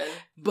coffin.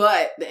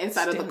 But the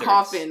inside of the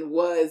coffin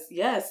was,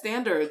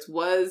 standards,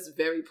 was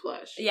very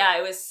plush. Yeah,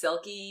 it was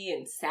silky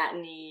and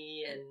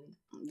satiny, and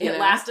it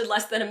lasted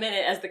less than a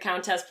minute, as the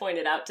Countess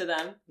pointed out to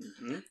them.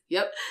 Mm-hmm.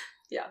 Yep.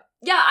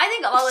 Yeah, I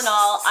think all in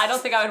all, I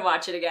don't think I would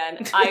watch it again.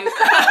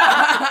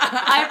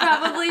 I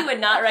probably would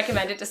not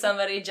recommend it to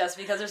somebody just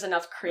because there's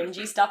enough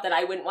cringy stuff that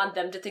I wouldn't want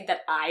them to think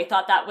that I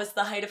thought that was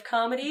the height of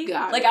comedy.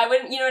 I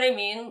wouldn't, you know what I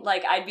mean?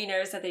 Like, I'd be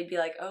nervous that they'd be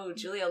like, oh,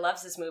 Julia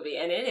loves this movie,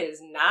 and it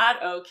is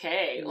not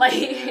okay. But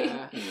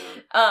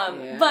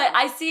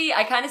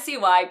I kind of see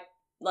why,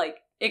 like,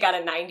 it got a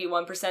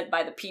 91%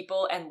 by the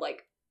people and,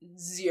 like,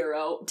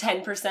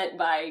 10%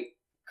 by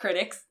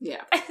critics.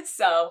 Yeah.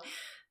 So...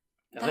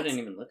 I didn't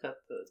even look up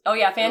the... Oh,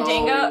 yeah,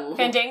 Fandango.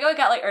 Fandango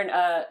got like,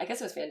 I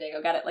guess it was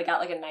Fandango, got like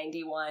a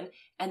 91,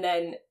 and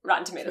then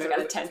Rotten Tomatoes got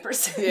a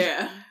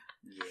 10%.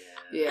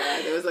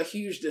 Yeah, there was a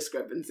huge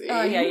discrepancy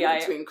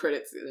between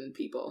critics and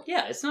people.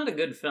 Yeah, it's not a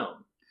good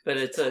film, but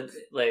it's a fun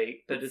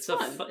thing. But it's a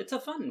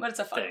fun one.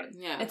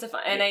 Yeah. It's a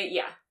fun, and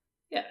Yeah,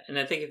 and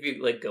I think if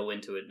you like go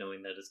into it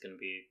knowing that it's going to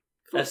be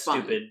a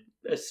stupid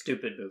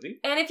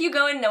movie. And if you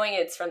go in knowing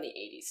it's from the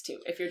 80s too,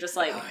 if you're just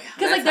like,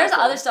 because like there's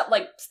other stuff,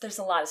 like there's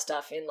a lot of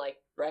stuff in like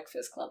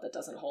Breakfast Club that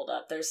doesn't hold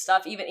up. There's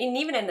stuff even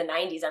in the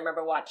 90s. I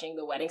remember watching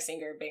The Wedding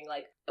Singer being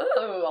like,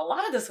 ooh, a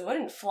lot of this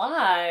wouldn't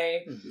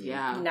fly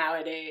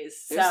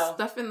nowadays. There's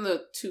stuff in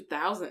the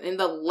 2000s, in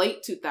the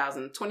late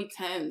 2000s,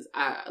 2010s,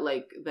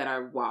 that I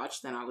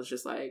watched, and I was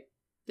just like,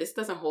 this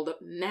doesn't hold up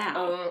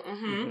now.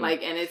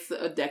 Like, and it's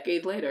a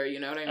decade later, you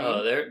know what I mean?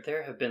 Oh,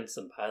 there have been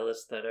some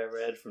pilots that I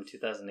read from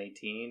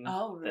 2018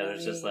 really? That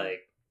was just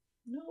like,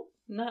 no,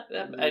 not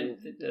that.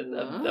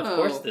 Of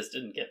course this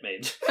didn't get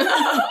made.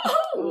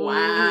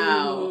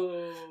 Wow.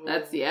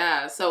 That's,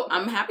 so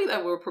I'm happy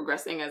that we're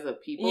progressing as a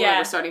people. Yeah. And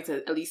we're starting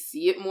to at least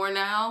see it more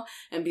now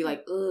and be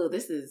like, oh,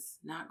 this is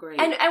not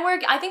great. And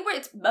I think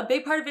it's a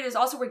big part of it is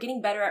also we're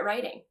getting better at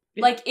writing.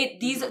 Yeah. Like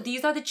these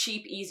are the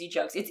cheap, easy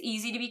jokes. It's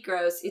easy to be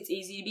gross. It's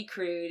easy to be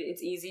crude.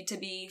 It's easy to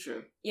be,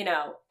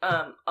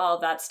 all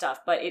that stuff.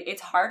 But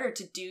it's harder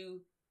to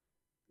do.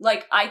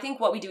 Like, I think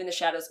What We Do in the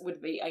Shadows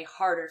would be a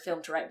harder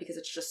film to write because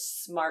it's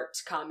just smart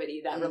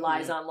comedy that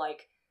relies on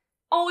like,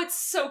 oh, it's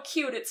so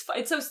cute.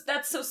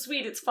 That's so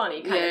sweet. It's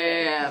funny kind of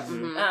thing. Yeah.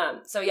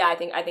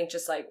 Mm-hmm. I think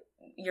just like,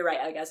 you're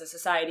right. Like, as a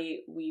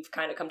society, we've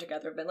kind of come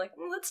together and been like,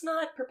 let's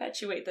not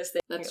perpetuate this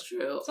thing. That's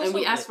true. And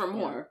we ask for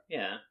more.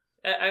 Yeah.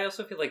 I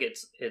also feel like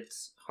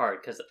it's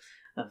hard because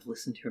I've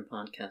listened to your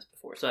podcast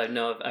before, so I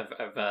know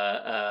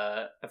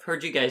I've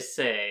heard you guys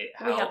say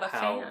we have a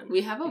fan.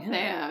 We have a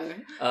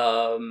fan.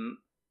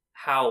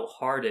 How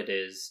hard it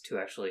is to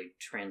actually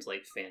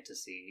translate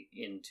fantasy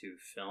into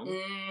film,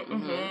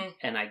 mm-hmm.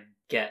 and I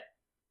get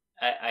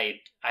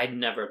I'd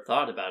never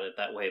thought about it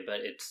that way, but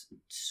it's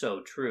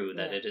so true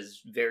that it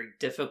is very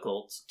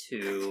difficult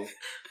to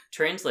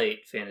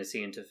translate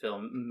fantasy into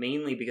film,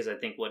 mainly because I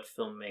think what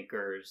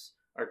filmmakers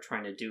are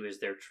trying to do is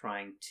they're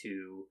trying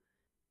to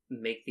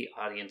make the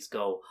audience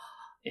go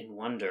in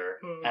wonder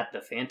at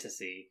the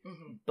fantasy,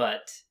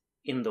 but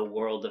in the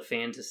world of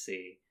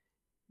fantasy,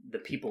 the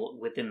people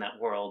within that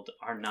world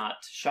are not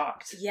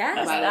shocked.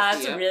 Yes,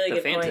 that's a really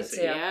good point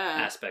too.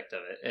 Aspect of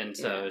it, and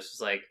so it's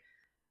just like,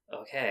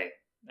 okay,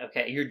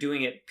 you're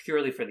doing it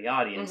purely for the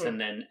audience,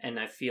 and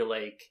I feel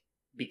like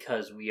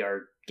because we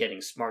are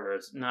getting smarter,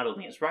 not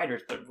only as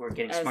writers, but we're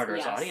getting smarter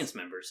as audience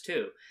members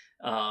too.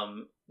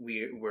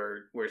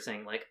 We're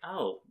saying like,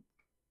 oh,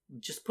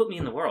 just put me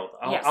in the world.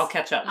 I'll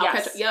catch up. I'll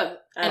catch up. Yeah,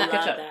 and I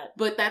love that.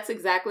 But that's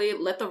exactly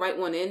Let the Right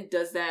One In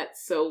does that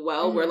so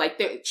well. Where like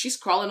she's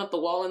crawling up the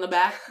wall in the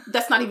back.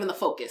 That's not even the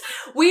focus.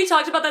 We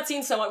talked about that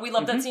scene so much. We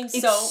love that scene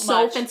so much. It's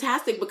so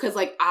fantastic because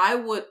like I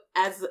would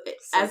as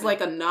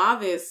like a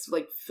novice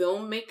like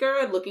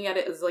filmmaker looking at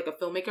it as like a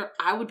filmmaker,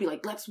 I would be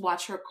like, let's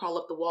watch her crawl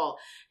up the wall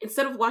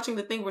instead of watching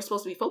the thing we're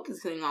supposed to be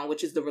focusing on,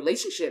 which is the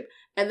relationship,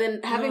 and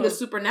then having the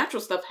supernatural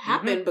stuff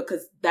happen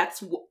because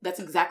that's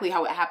exactly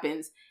how it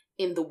happens.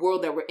 In the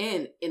world that we're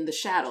in the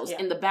shadows,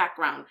 in the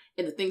background,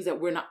 in the things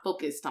that we're not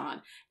focused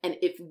on. And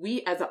if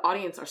we as an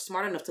audience are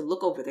smart enough to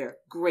look over there,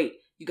 great,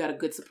 you got a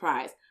good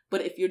surprise.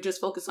 But if you're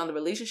just focused on the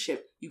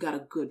relationship, you got a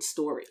good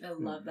story. I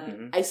love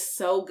that. It's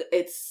such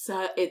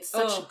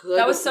good.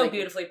 That was so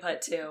beautifully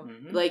put too.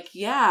 Like,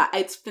 yeah,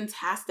 it's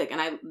fantastic.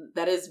 And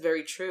that is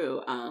very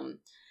true.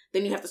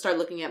 Then you have to start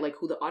looking at like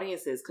who the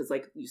audience is. Cause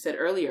like you said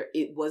earlier,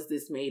 it was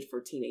this made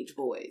for teenage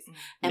boys.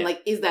 And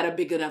like, is that a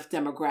big enough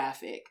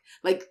demographic?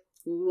 Like,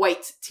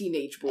 white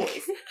teenage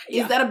boys.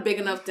 Is that a big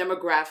enough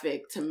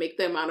demographic to make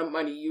the amount of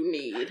money you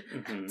need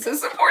to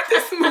support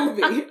this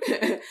movie?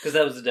 Because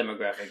that was the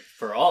demographic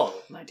for all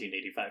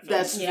 1985 films.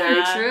 That's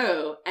very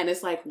true. And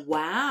it's like,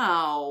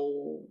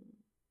 wow.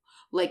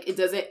 Like it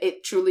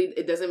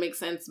doesn't make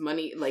sense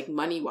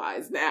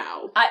money-wise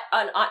now.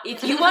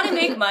 If you want to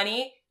make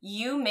money,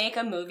 you make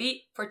a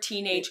movie for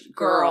teenage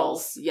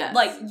girls. Yes.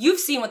 Like you've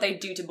seen what they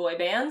do to boy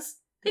bands.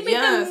 They make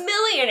them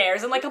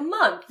millionaires in like a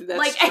month.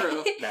 That's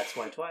true. That's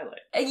why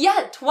Twilight.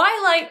 Yeah,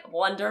 Twilight,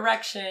 One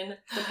Direction,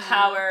 the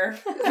power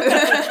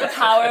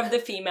of the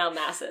female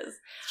masses.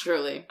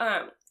 Truly.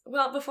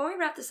 Well, before we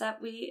wrap this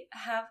up, we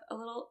have a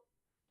little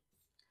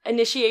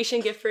initiation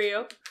gift for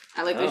you.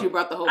 I like that you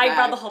brought the whole bag. I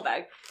brought the whole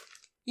bag.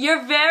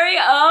 Your very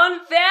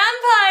own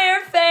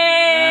vampire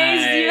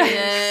face! Nice.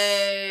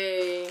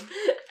 Yay!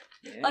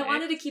 I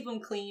wanted to keep them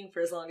clean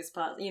for as long as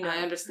possible. You know, I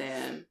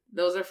understand.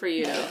 Those are for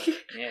you.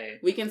 Yay.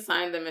 We can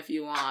sign them if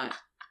you want.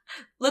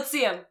 Let's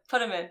see him. Put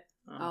them in.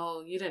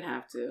 Oh, you didn't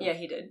have to. Yeah,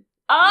 he did.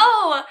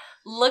 Oh,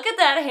 look at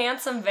that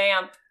handsome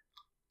vamp.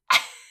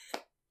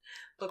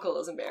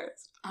 Bokolo's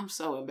embarrassed. I'm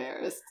so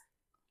embarrassed.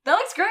 That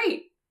looks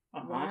great.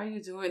 Why are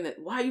you doing that?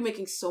 Why are you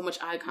making so much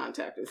eye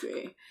contact with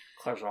me?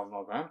 Because I'm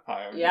a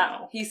vampire. Yeah,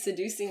 now. He's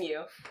seducing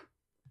you.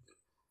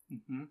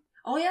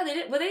 Oh yeah, they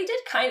did. Well, they did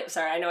kind of.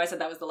 Sorry, I know I said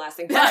that was the last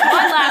thing. But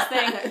one last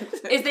thing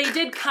is they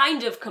did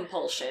kind of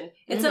compulsion.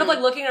 Instead of like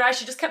looking at her eyes,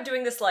 she just kept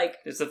doing this like.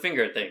 It's the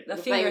finger thing. The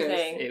finger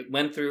thing. It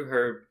went through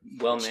her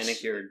well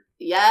manicured.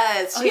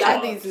 Yes, she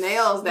had these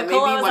nails that made me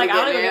want to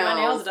get my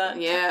nails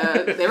done.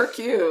 Yeah, they were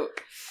cute.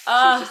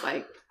 She's just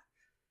like,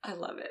 I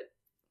love it.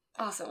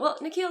 Awesome. Well,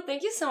 Nikhil,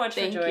 thank you so much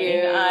for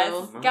joining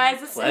us. My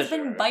Guys, this pleasure. has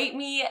been Bite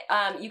Me.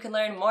 You can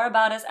learn more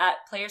about us at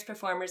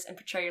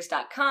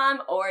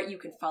playersperformersandportrayers.com, or you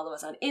can follow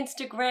us on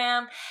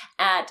Instagram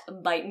at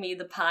Bite Me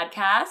the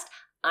Podcast.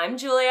 I'm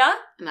Julia.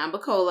 and I'm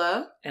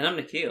Bokola. And I'm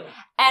Nikhil.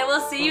 And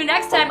we'll see you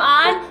next time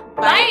on